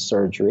out, which is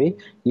surgery.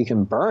 You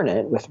can burn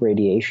it with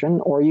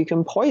radiation, or you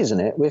can poison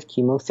it with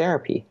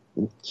chemotherapy.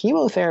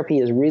 Chemotherapy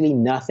is really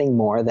nothing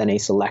more than a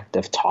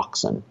selective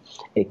toxin.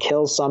 It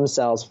kills some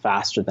cells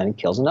faster than it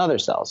kills another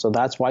cell. So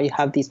that's why you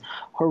have these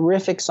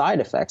horrific side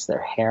effects.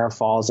 Their hair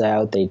falls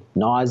out, they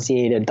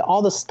nauseated.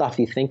 All the stuff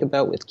you think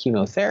about with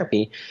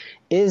chemotherapy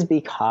is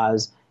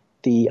because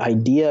the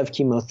idea of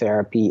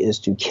chemotherapy is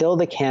to kill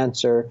the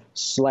cancer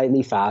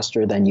slightly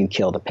faster than you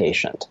kill the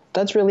patient.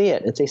 That's really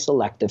it. It's a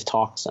selective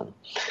toxin.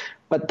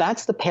 But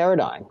that's the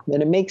paradigm,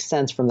 and it makes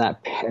sense from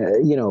that,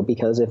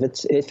 because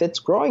if it's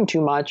growing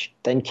too much,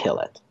 then kill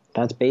it.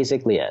 That's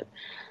basically it.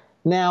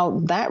 Now,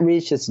 that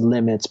reached its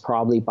limits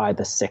probably by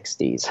the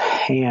 60s.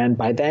 And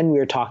by then we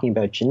were talking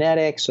about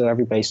genetics, so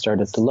everybody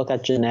started to look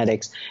at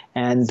genetics.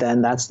 And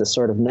then that's the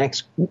sort of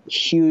next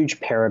huge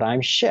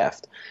paradigm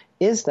shift,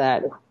 is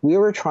that we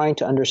were trying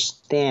to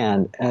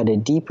understand at a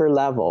deeper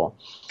level,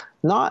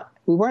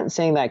 we weren't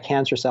saying that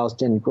cancer cells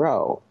didn't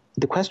grow.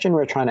 The question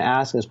we're trying to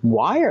ask is,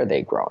 why are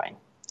they growing?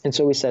 And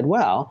so we said,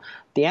 well,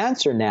 the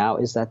answer now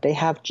is that they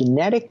have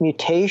genetic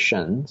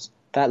mutations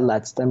that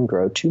lets them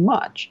grow too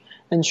much.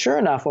 And sure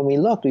enough, when we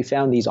looked, we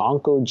found these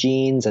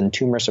oncogenes and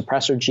tumor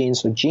suppressor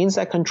genes, so genes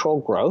that control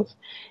growth.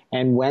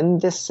 And when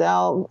this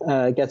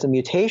cell gets a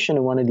mutation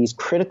in one of these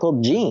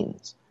critical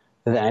genes,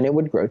 then it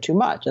would grow too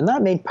much. And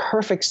that made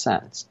perfect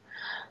sense.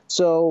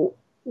 So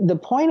the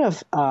point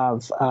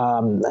of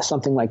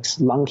something like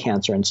lung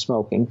cancer and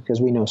smoking,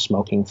 because we know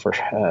smoking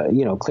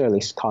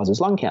clearly causes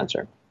lung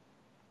cancer.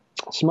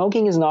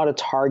 Smoking is not a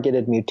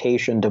targeted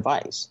mutation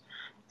device.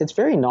 It's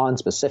very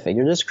non-specific.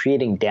 You're just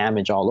creating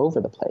damage all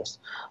over the place.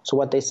 So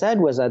what they said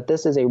was that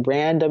this is a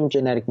random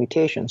genetic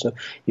mutation. So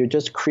you're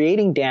just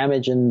creating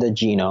damage in the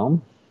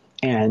genome.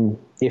 And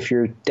if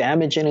you're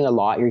damaging a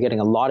lot, you're getting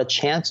a lot of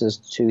chances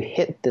to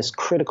hit this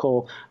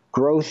critical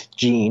growth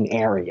gene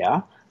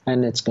area,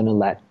 and it's going to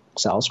let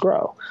cells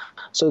grow.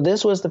 So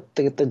this was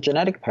the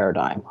genetic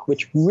paradigm,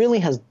 which really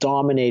has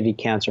dominated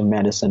cancer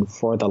medicine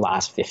for the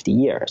last 50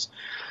 years.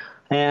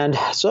 And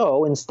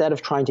so instead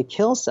of trying to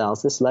kill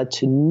cells, this led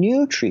to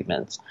new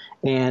treatments.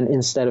 And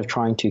instead of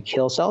trying to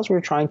kill cells,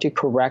 we're trying to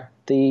correct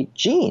the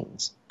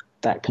genes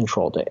that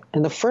controlled it.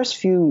 And the first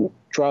few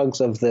drugs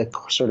of the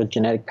sort of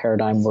genetic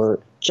paradigm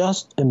were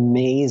just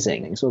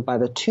amazing. So by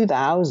the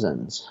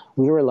 2000s,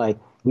 we were like,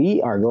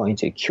 we are going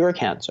to cure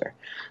cancer.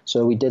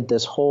 So we did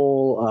this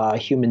whole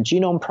human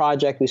genome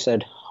project. We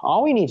said,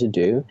 all we need to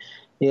do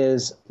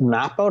is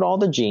map out all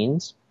the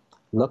genes,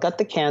 look at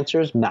the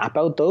cancers, map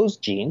out those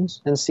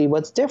genes, and see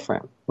what's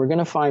different. We're going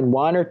to find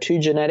 1 or 2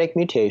 genetic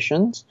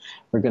mutations.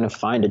 We're going to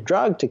find a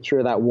drug to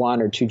cure that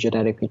 1 or 2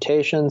 genetic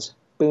mutations.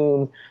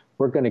 Boom,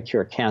 we're going to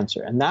cure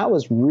cancer. And that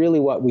was really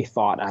what we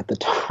thought at the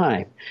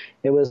time.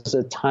 It was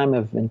a time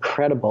of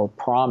incredible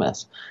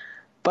promise,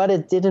 but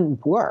it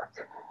didn't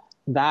work.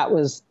 That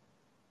was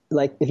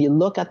like, if you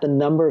look at the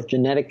number of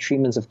genetic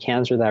treatments of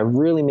cancer that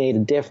really made a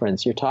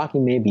difference, you're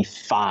talking maybe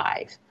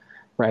 5.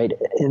 Right?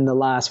 In the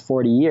last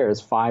 40 years,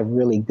 5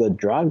 really good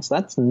drugs,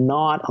 that's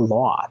not a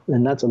lot.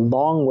 And that's a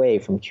long way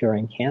from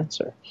curing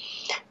cancer.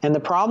 And the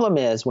problem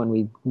is when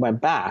we went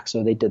back,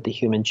 so they did the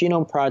Human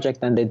Genome Project,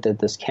 then they did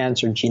this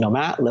Cancer Genome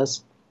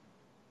Atlas,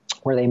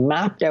 where they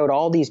mapped out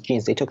all these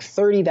genes. They took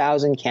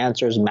 30,000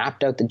 cancers,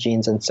 mapped out the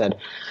genes, and said,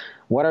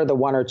 what are the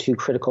 1 or 2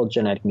 critical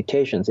genetic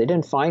mutations? They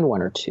didn't find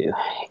 1 or 2.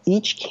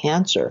 Each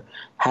cancer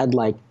had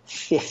like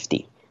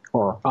 50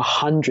 or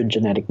 100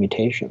 genetic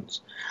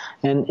mutations.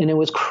 And it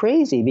was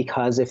crazy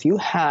because if you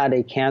had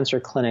a cancer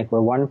clinic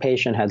where one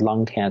patient had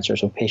lung cancer,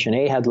 so patient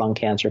A had lung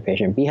cancer,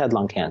 patient B had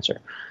lung cancer.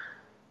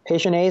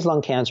 Patient A's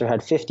lung cancer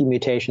had 50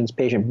 mutations,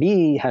 patient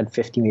B had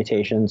 50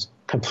 mutations,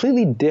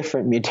 completely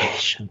different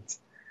mutations.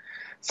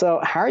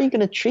 So how are you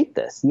going to treat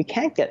this? You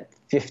can't get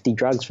 50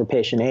 drugs for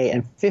patient A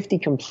and 50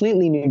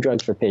 completely new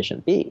drugs for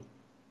patient B.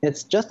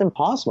 It's just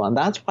impossible. And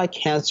that's why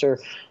cancer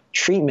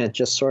treatment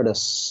just sort of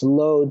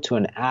slowed to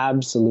an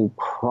absolute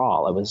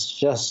crawl. It was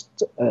just,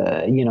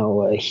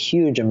 a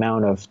huge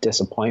amount of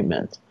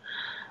disappointment.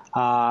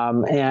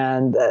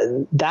 And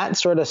that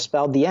sort of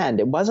spelled the end.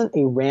 It wasn't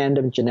a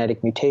random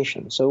genetic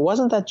mutation. So it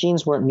wasn't that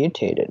genes weren't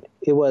mutated.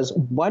 It was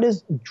what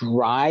is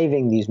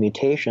driving these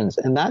mutations.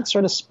 And that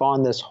sort of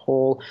spawned this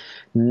whole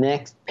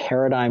next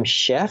paradigm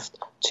shift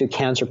to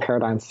cancer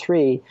paradigm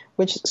 3,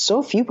 which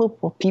so few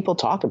people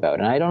talk about.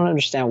 And I don't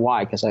understand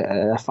why, because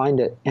I find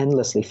it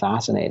endlessly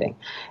fascinating.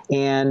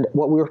 And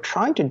what we were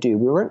trying to do,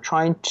 we weren't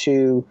trying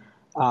to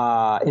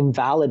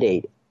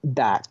invalidate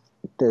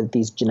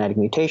these genetic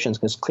mutations,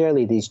 because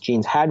clearly these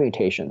genes had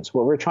mutations.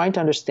 What we're trying to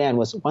understand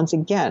was, once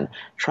again,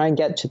 try and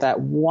get to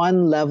that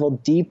one level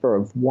deeper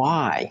of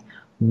why.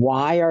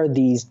 Why are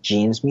these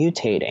genes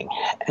mutating?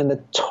 And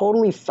the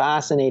totally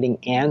fascinating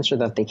answer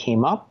that they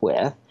came up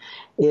with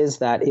is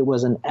that it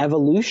was an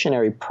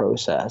evolutionary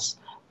process,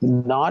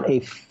 not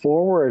a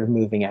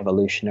forward-moving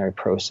evolutionary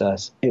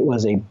process. It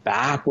was a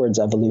backwards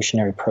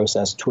evolutionary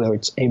process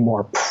towards a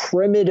more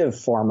primitive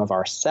form of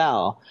our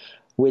cell,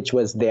 which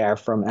was there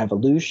from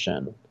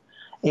evolution.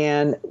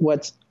 And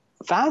what's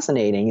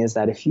fascinating is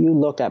that if you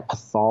look at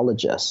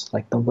pathologists,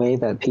 like the way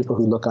that people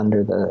who look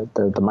under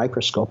the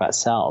microscope at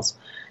cells,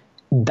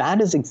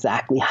 that is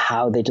exactly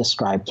how they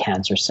describe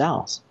cancer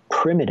cells: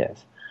 primitive,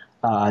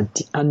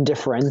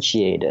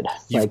 undifferentiated.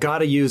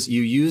 You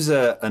use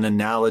an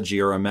analogy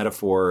or a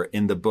metaphor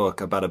in the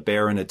book about a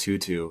bear in a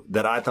tutu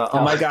that I thought,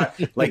 oh my God,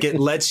 like it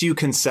lets you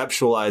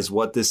conceptualize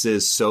what this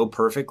is so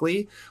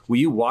perfectly. Will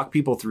you walk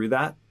people through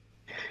that?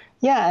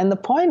 Yeah, and the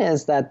point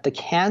is that the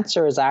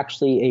cancer is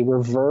actually a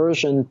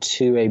reversion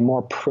to a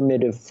more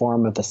primitive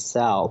form of the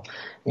cell.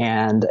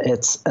 And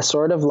it's a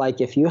sort of like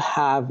if you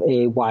have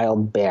a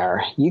wild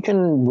bear, you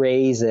can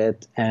raise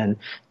it and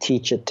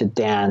teach it to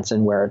dance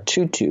and wear a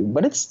tutu,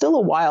 but it's still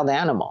a wild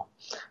animal.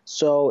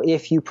 So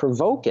if you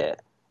provoke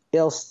it,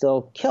 it'll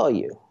still kill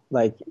you.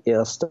 Like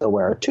it'll still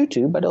wear a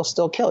tutu, but it'll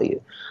still kill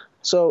you.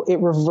 So it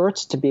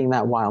reverts to being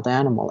that wild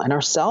animal. And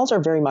our cells are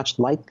very much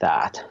like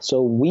that.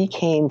 So we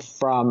came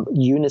from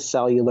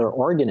unicellular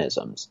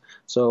organisms.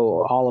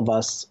 So all of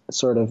us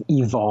sort of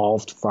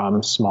evolved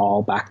from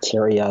small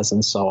bacteria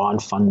and so on,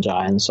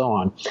 fungi and so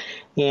on.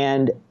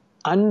 And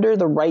under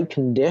the right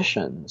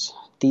conditions,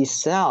 these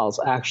cells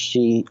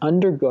actually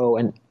undergo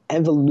an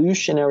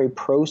evolutionary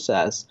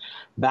process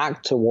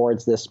back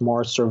towards this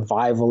more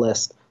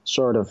survivalist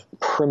sort of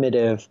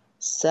primitive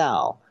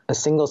cell, a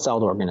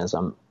single-celled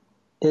organism.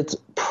 Its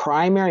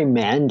primary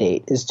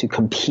mandate is to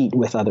compete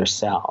with other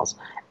cells,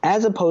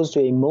 as opposed to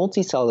a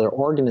multicellular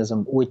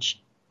organism,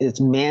 which its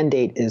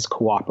mandate is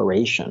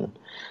cooperation.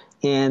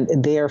 And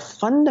they are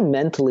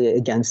fundamentally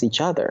against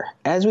each other.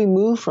 As we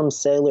move from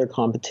cellular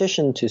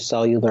competition to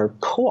cellular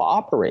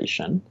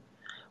cooperation,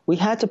 we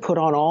had to put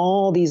on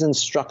all these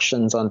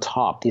instructions on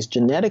top, these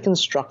genetic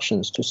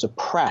instructions to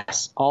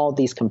suppress all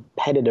these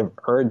competitive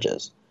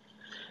urges.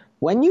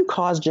 When you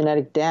cause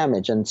genetic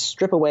damage and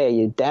strip away,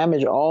 you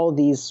damage all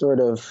these sort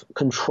of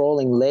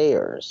controlling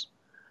layers,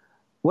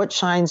 what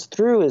shines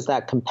through is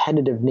that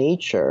competitive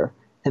nature,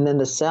 and then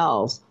the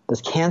cells, the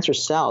cancer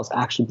cells,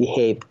 actually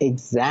behave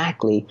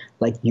exactly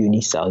like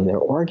unicellular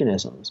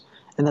organisms.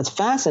 And that's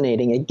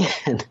fascinating,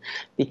 again,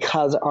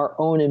 because our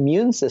own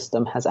immune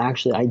system has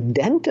actually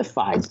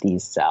identified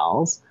these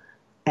cells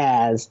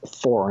as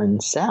foreign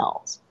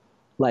cells.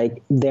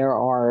 Like there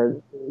are,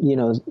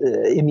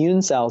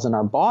 immune cells in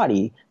our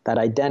body that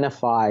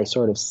identify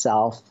sort of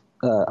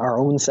our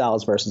own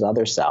cells versus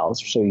other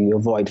cells, so you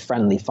avoid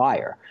friendly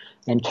fire.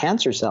 And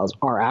cancer cells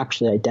are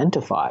actually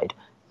identified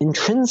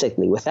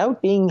intrinsically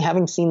without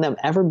having seen them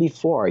ever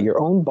before.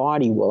 Your own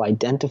body will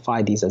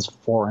identify these as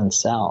foreign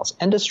cells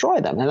and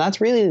destroy them. And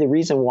that's really the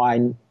reason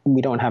why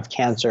we don't have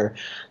cancer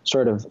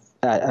sort of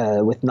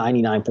with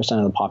 99%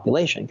 of the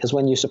population. Because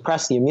when you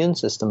suppress the immune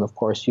system, of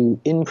course, you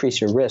increase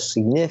your risk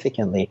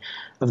significantly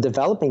of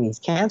developing these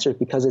cancers,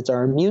 because it's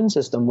our immune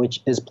system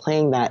which is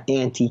playing that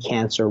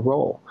anti-cancer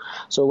role.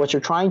 So what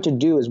you're trying to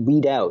do is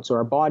weed out. So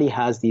our body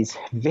has these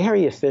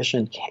very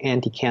efficient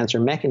anti-cancer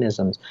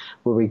mechanisms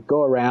where we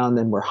go around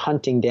and we're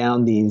hunting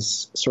down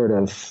these sort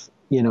of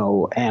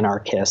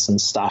anarchists and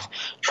stuff,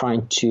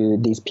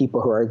 these people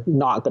who are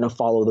not going to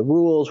follow the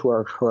rules, who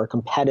are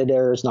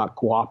competitors, not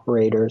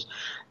cooperators.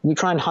 We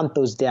try and hunt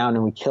those down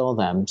and we kill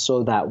them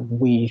so that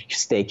we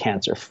stay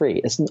cancer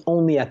free. It's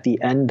only at the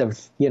end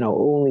of,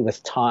 only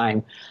with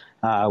time,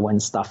 when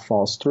stuff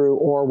falls through,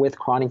 or with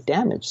chronic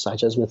damage,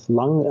 such as with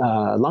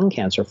lung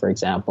cancer, for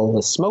example,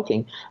 with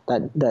smoking,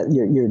 that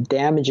you're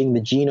damaging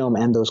the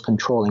genome and those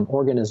controlling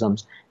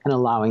organisms and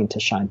allowing it to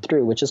shine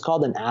through, which is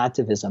called an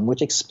atavism,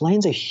 which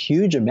explains a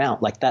huge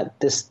amount. Like that,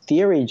 this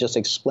theory just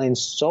explains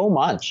so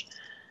much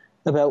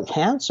about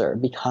cancer,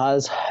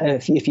 because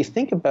if you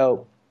think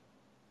about,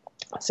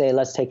 say,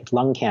 let's take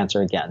lung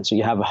cancer again. So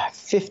you have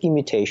 50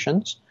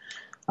 mutations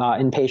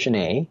in patient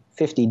A,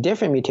 50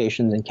 different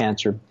mutations in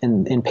cancer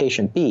in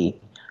patient B,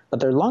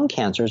 but their lung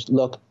cancers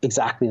look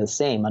exactly the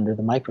same under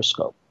the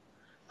microscope.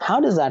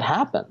 How does that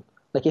happen?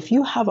 Like if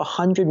you have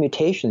 100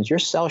 mutations, your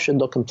cell should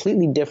look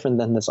completely different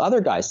than this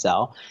other guy's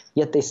cell,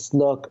 yet they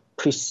look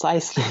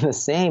precisely the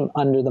same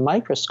under the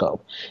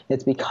microscope.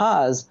 It's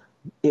because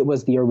it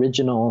was the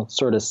original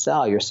sort of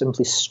cell. You're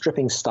simply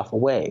stripping stuff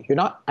away. You're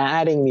not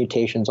adding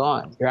mutations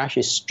on. You're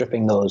actually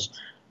stripping those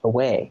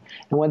away.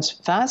 And what's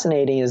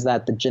fascinating is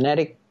that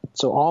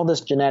all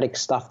this genetic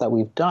stuff that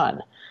we've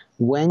done,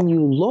 when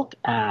you look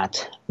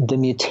at the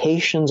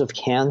mutations of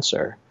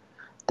cancer,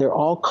 they're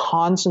all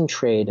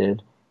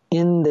concentrated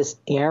in this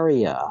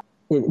area,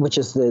 which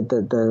is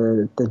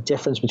the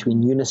difference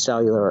between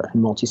unicellular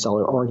and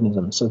multicellular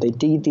organisms. So they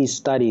did these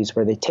studies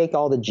where they take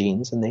all the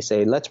genes and they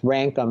say, let's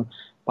rank them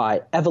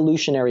by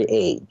evolutionary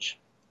age.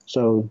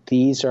 So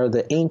these are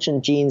the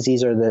ancient genes,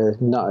 these are the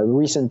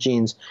recent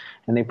genes,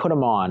 and they put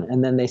them on.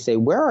 And then they say,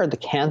 where are the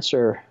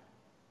cancer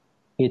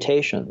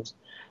mutations?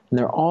 And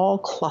they're all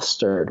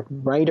clustered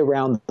right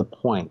around the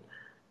point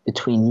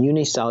between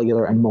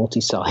unicellular and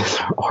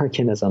multicellular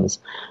organisms.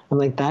 I'm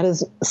like, that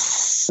is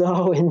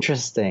so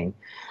interesting.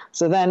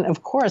 So then,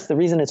 of course, the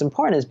reason it's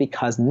important is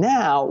because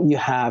now you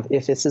have,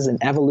 if this is an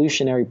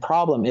evolutionary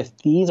problem, if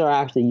these are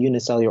actually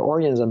unicellular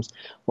organisms,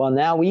 well,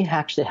 now we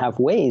actually have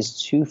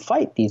ways to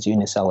fight these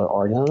unicellular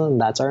organisms,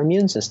 and that's our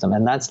immune system.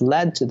 And that's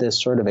led to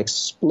this sort of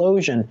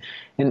explosion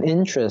in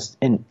interest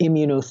in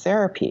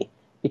immunotherapy,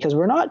 because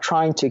we're not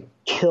trying to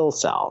kill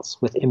cells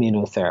with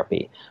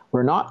immunotherapy.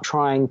 We're not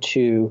trying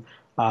to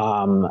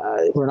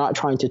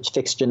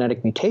fix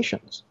genetic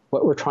mutations.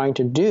 What we're trying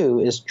to do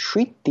is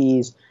treat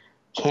these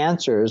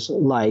cancers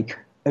like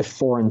a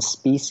foreign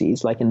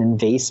species, like an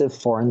invasive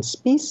foreign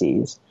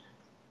species,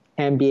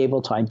 and be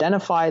able to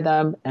identify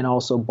them and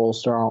also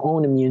bolster our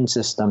own immune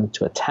system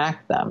to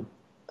attack them.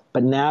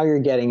 But now you're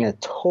getting a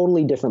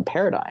totally different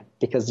paradigm,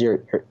 because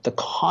the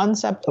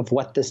concept of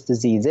what this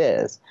disease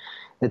is,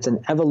 it's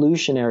an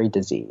evolutionary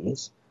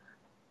disease,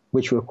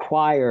 which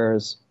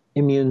requires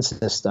immune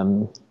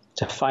system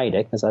to fight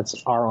it, because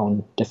that's our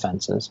own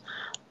defenses.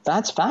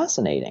 That's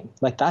fascinating.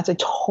 Like, that's a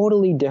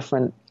totally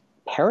different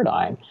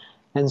paradigm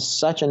and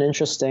such an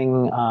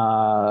interesting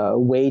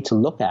way to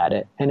look at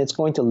it. And it's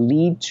going to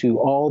lead to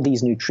all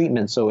these new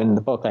treatments. So in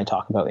the book, I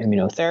talk about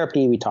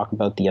immunotherapy. We talk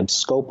about the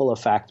abscopal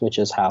effect, which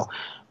is how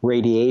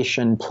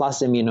radiation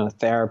plus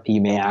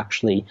immunotherapy may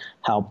actually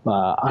help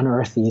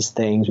unearth these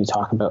things. We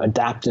talk about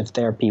adaptive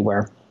therapy,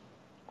 where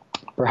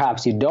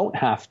perhaps you don't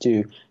have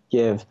to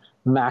give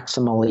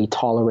maximally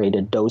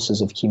tolerated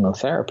doses of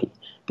chemotherapy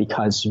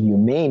because you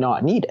may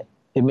not need it.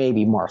 It may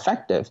be more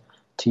effective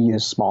to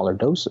use smaller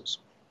doses.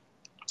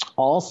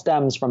 all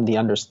stems from the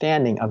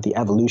understanding of the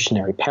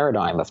evolutionary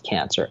paradigm of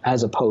cancer,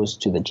 as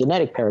opposed to the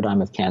genetic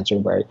paradigm of cancer,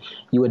 where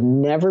you would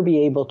never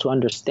be able to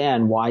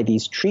understand why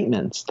these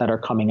treatments that are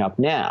coming up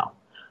now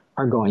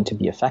are going to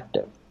be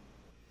effective.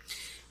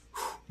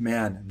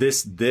 Man,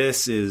 this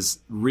is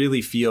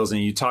really feels,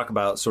 and you talk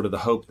about sort of the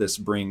hope this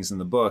brings in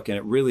the book, and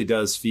it really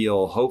does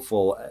feel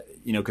hopeful,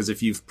 because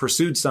if you've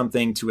pursued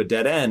something to a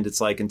dead end, it's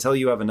like until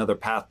you have another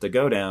path to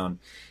go down,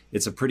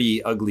 it's a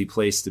pretty ugly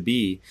place to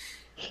be.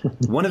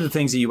 One of the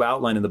things that you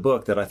outline in the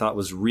book that I thought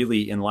was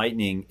really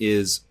enlightening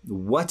is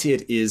what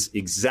it is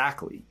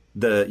exactly.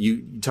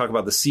 You talk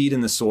about the seed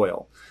in the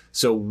soil.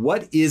 So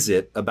what is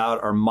it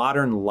about our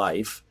modern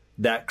life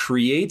that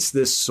creates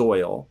this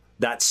soil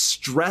that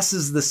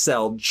stresses the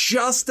cell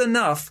just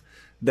enough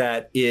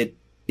that it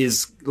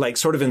is like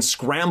sort of in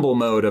scramble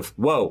mode of,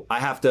 whoa,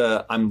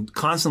 I'm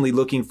constantly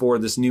looking for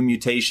this new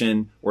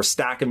mutation or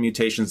stack of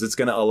mutations that's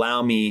going to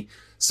allow me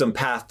some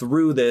path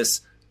through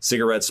this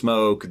cigarette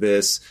smoke,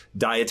 this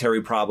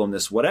dietary problem,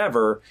 this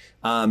whatever.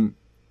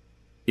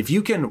 If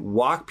you can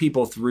walk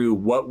people through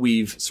what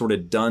we've sort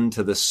of done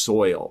to the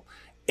soil,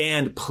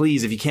 and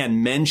please, if you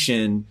can,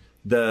 mention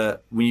when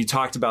you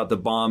talked about the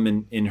bomb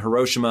in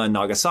Hiroshima and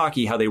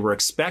Nagasaki, how they were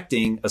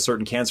expecting a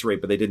certain cancer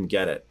rate, but they didn't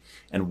get it,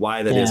 and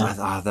why that is. I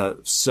thought that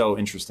was so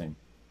interesting.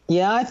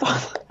 Yeah, I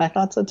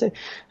thought so too.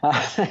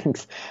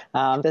 Thanks.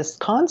 This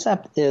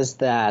concept is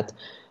that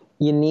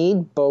you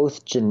need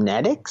both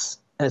genetics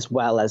as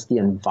well as the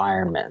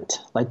environment.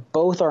 Like,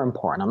 both are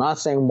important. I'm not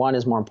saying one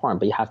is more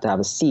important, but you have to have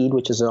a seed,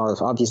 which is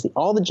obviously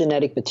all the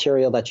genetic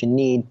material that you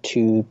need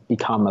to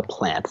become a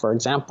plant, for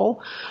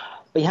example.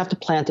 But you have to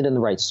plant it in the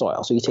right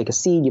soil. So you take a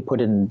seed, you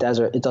put it in the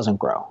desert, it doesn't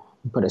grow.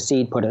 You put a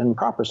seed, put it in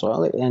proper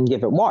soil, and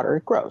give it water,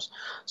 it grows.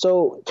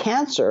 So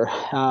cancer,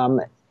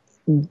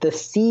 the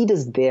seed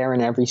is there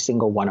in every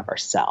single one of our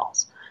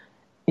cells.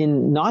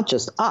 In not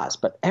just us,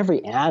 but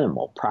every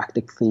animal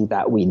practically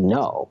that we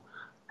know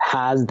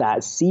has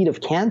that seed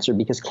of cancer,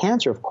 because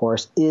cancer, of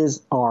course,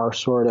 is our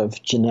sort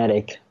of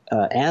genetic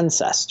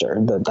ancestor.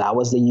 That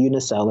was the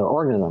unicellular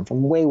organism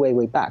from way, way,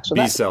 way back. So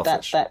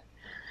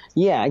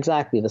yeah,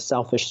 exactly. The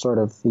selfish sort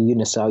of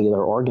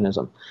unicellular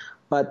organism.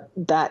 But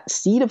that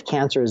seed of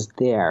cancer is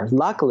there.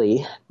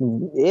 Luckily,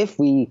 if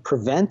we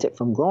prevent it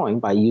from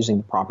growing by using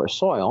the proper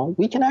soil,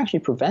 we can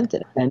actually prevent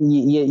it. And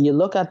you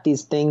look at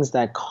these things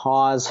that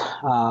cause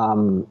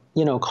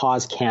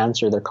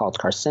cancer. They're called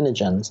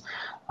carcinogens.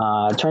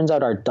 It turns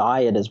out our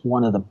diet is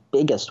one of the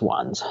biggest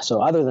ones.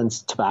 So other than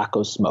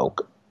tobacco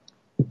smoke,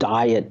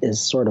 diet is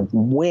sort of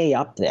way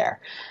up there.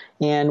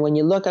 And when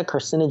you look at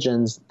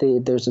carcinogens,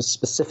 there's a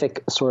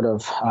specific sort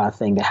of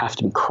thing. They have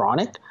to be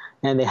chronic,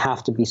 and they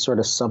have to be sort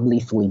of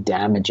sublethally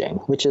damaging,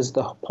 which is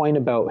the point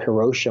about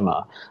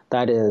Hiroshima.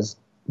 That is,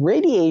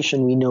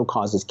 radiation we know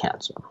causes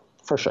cancer,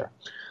 for sure.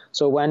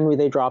 So when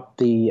they dropped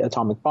the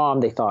atomic bomb,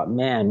 they thought,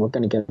 man, we're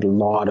going to get a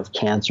lot of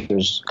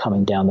cancers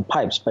coming down the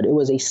pipes. But it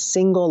was a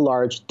single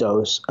large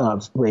dose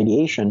of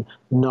radiation,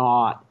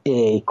 not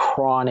a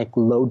chronic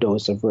low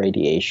dose of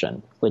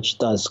radiation, which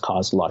does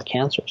cause a lot of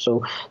cancer.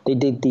 So they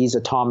did these they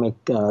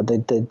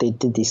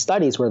did these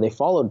studies where they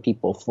followed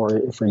people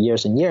for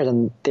years and years,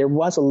 and there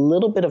was a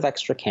little bit of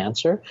extra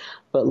cancer,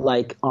 but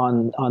like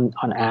on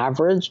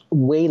average,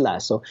 way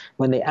less. So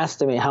when they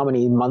estimate how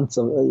many months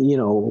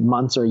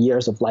or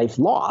years of life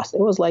lost, it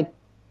was like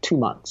 2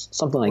 months,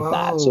 something like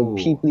that. So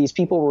these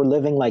people were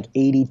living like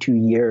 82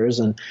 years,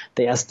 and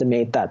they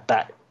estimate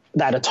that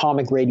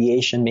atomic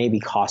radiation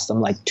maybe cost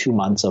them like 2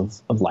 months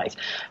of life.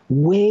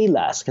 Way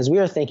less, because we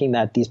were thinking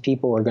that these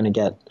people were going to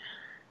get,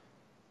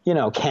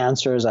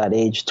 cancers at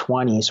age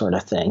 20 sort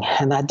of thing.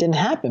 And that didn't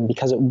happen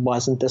because it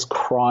wasn't this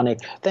chronic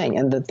thing.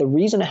 And the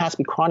reason it has to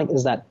be chronic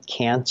is that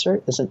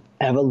cancer is an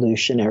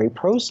evolutionary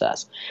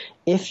process.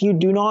 If you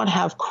do not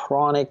have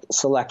chronic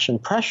selection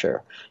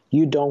pressure,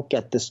 you don't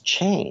get this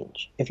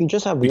change. If you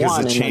just have one,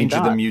 because the change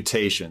of the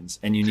mutations,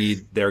 and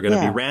they're going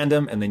to be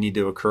random, and they need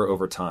to occur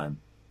over time.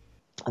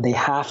 They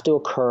have to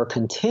occur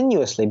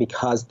continuously,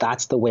 because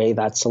that's the way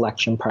that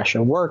selection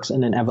pressure works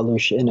in an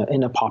evolution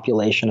in a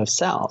population of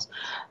cells.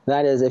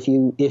 That is, if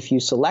you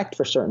select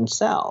for certain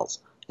cells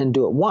and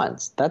do it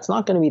once, that's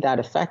not going to be that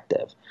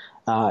effective.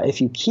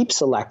 If you keep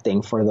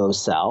selecting for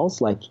those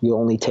cells, like you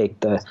only take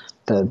the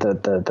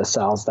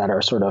cells that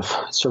are sort of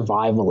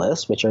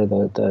survivalists, which are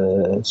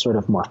the sort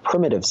of more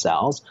primitive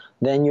cells,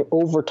 then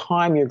over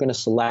time you're going to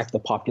select the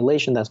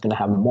population that's going to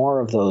have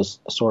more of those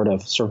sort of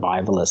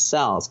survivalist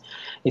cells.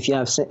 If you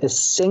have a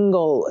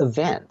single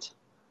event,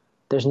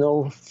 there's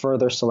no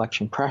further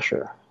selection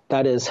pressure.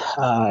 That is,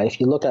 if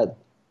you look at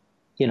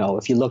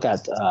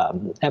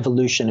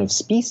evolution of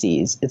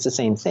species, it's the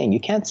same thing.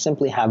 You can't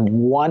simply have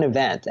one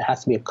event. It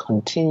has to be a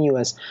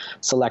continuous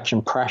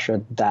selection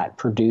pressure that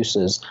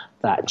produces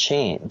that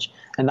change.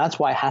 And that's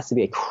why it has to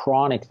be a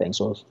chronic thing.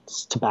 So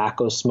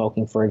tobacco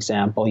smoking, for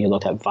example, you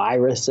look at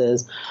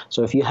viruses.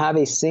 So if you have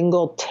a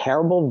single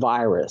terrible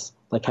virus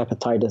like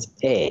hepatitis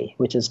A,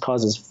 which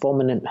causes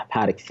fulminant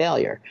hepatic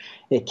failure,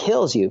 it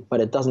kills you, but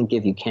it doesn't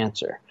give you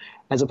cancer.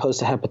 As opposed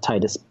to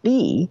hepatitis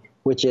B,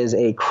 which is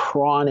a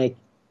chronic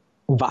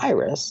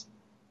virus.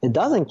 It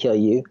doesn't kill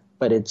you,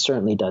 but it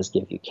certainly does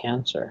give you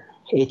cancer.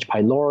 H.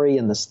 pylori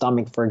in the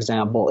stomach, for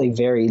example, a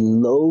very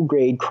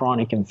low-grade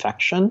chronic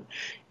infection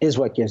is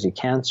what gives you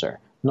cancer,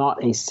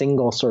 not a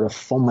single sort of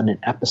fulminant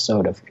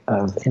episode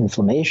of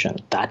inflammation.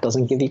 That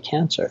doesn't give you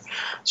cancer.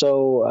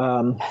 So,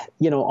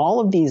 all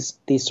of these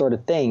sort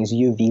of things,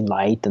 UV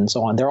light and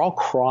so on, they're all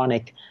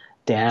chronic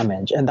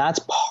damage. And that's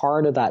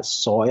part of that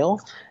soil.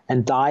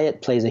 And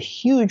diet plays a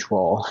huge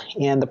role.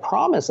 And the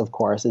promise, of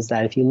course, is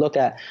that if you look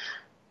at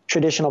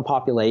traditional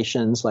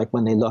populations, like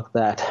when they looked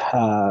at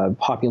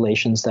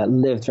populations that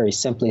lived very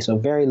simply, so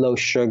very low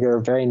sugar,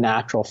 very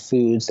natural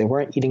foods, they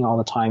weren't eating all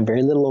the time,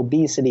 very little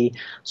obesity.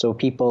 So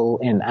people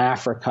in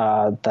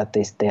Africa that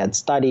they had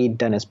studied,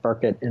 Dennis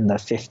Burkitt in the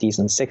 50s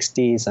and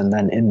 60s, and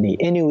then in the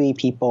Inuit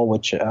people,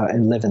 which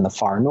live in the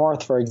far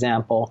north, for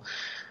example,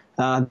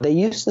 they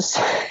used to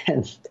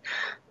send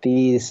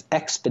these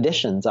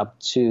expeditions up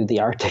to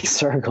the Arctic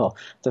Circle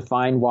to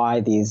find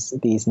why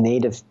these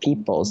native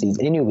peoples, these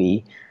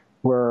Inuit,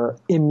 were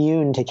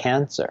immune to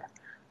cancer.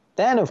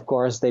 Then, of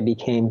course, they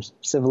became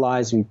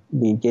civilized.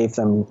 We gave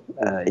them,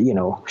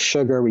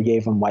 sugar. We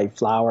gave them white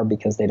flour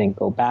because they didn't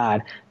go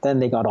bad. Then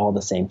they got all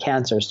the same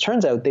cancers.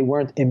 Turns out they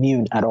weren't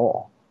immune at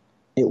all.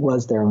 It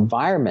was their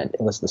environment.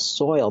 It was the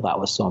soil that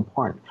was so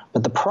important.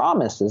 But the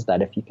promise is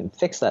that if you can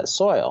fix that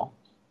soil,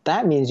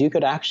 that means you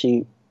could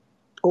actually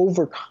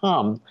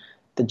overcome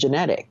the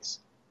genetics.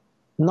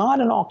 Not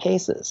in all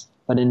cases,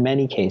 but in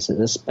many cases,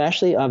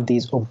 especially of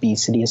these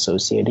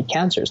obesity-associated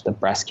cancers, the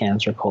breast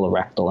cancer,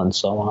 colorectal, and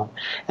so on.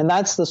 And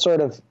that's the sort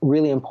of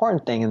really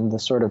important thing, and the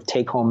sort of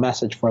take-home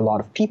message for a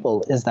lot of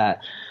people is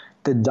that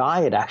the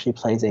diet actually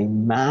plays a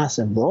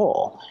massive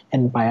role.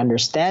 And by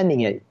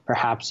understanding it,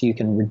 perhaps you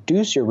can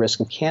reduce your risk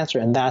of cancer,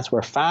 and that's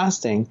where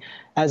fasting,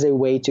 as a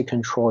way to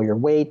control your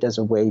weight, as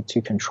a way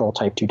to control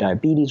type 2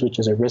 diabetes, which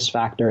is a risk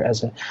factor,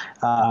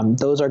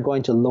 those are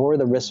going to lower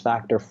the risk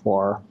factor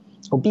for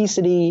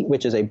obesity,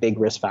 which is a big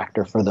risk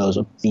factor for those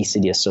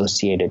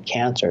obesity-associated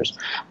cancers.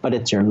 But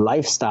it's your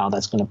lifestyle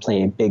that's going to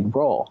play a big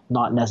role,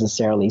 not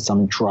necessarily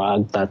some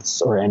drug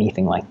or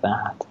anything like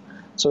that.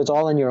 So it's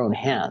all in your own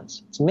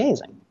hands. It's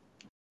amazing.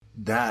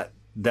 That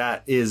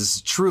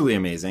is truly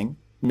amazing.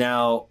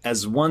 Now,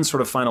 as one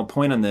sort of final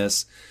point on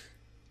this,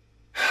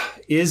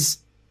 is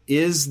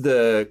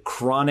the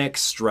chronic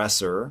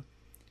stressor,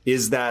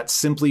 is that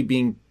simply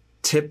being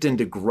tipped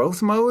into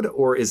growth mode,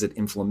 or is it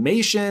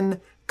inflammation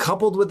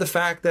coupled with the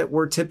fact that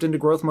we're tipped into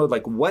growth mode?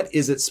 Like, what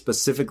is it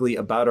specifically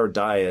about our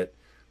diet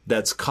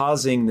that's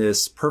causing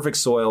this perfect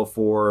soil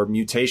for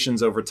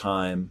mutations over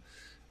time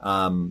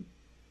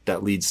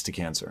that leads to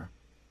cancer?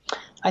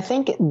 I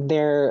think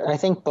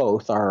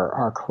both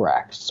are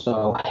correct.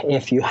 So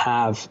if you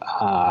have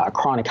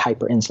chronic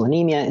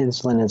hyperinsulinemia,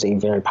 insulin is a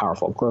very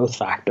powerful growth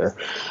factor.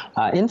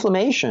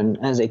 Inflammation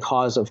as a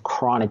cause of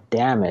chronic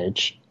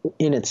damage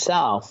in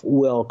itself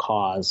will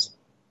cause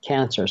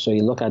cancer. So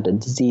you look at a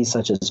disease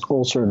such as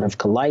ulcerative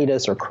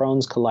colitis or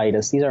Crohn's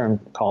colitis. These are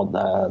called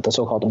the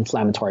so-called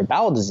inflammatory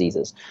bowel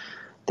diseases.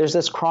 There's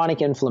this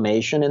chronic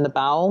inflammation in the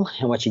bowel,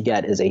 and what you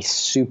get is a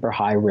super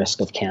high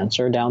risk of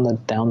cancer down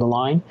the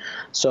line.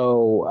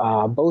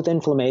 So both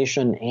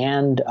inflammation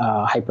and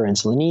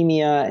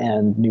hyperinsulinemia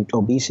and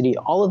obesity,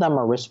 all of them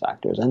are risk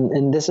factors.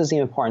 And this is the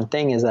important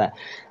thing, is that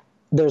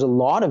there's a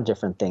lot of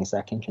different things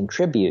that can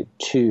contribute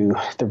to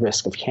the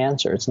risk of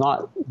cancer. It's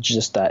not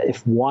just that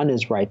if one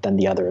is right, then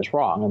the other is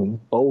wrong. I mean,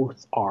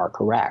 both are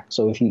correct.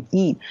 So if you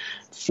eat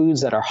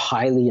foods that are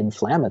highly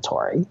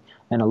inflammatory,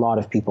 and a lot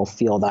of people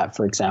feel that,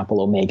 for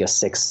example,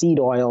 omega-6 seed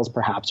oils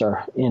perhaps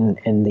are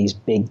in these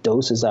big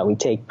doses that we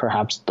take,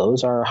 perhaps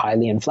those are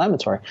highly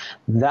inflammatory.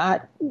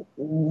 That,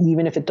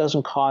 even if it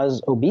doesn't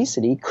cause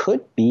obesity,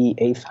 could be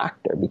a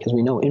factor, because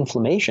we know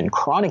inflammation,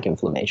 chronic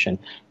inflammation,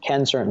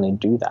 can certainly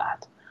do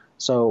that.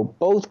 So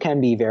both can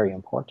be very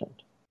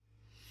important.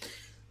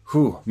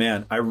 Whew,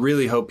 man, I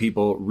really hope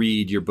people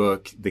read your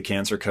book, The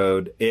Cancer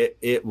Code.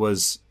 It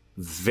was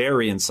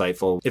very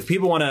insightful. If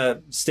people want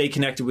to stay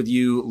connected with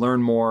you,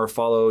 learn more,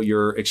 follow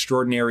your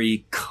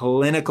extraordinary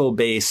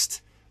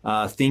clinical-based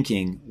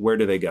thinking, where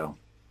do they go?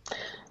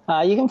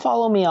 You can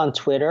follow me on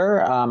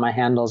Twitter. My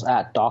handle's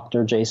at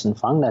Dr. Jason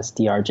Fung. That's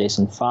Dr.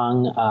 Jason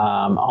Fung.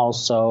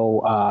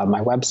 Also,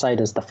 my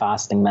website is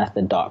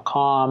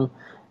thefastingmethod.com.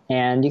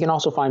 And you can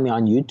also find me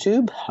on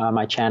YouTube.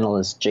 My channel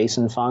is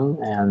Jason Fung,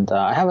 and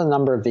I have a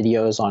number of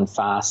videos on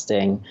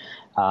fasting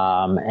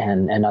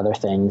and other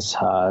things.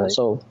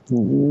 So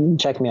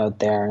check me out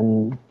there.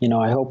 And,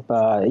 I hope,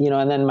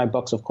 and then my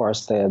books, of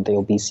course, the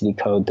Obesity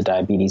Code, the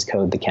Diabetes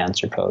Code, the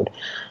Cancer Code.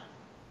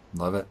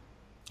 Love it.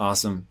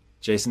 Awesome.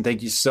 Jason,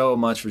 thank you so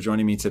much for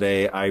joining me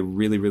today. I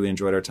really, really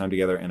enjoyed our time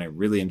together, and I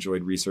really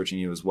enjoyed researching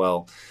you as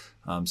well.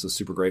 So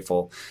super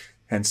grateful.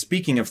 And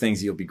speaking of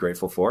things you'll be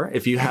grateful for,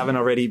 if you haven't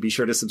already, be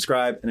sure to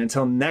subscribe. And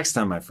until next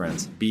time, my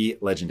friends, be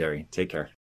legendary. Take care.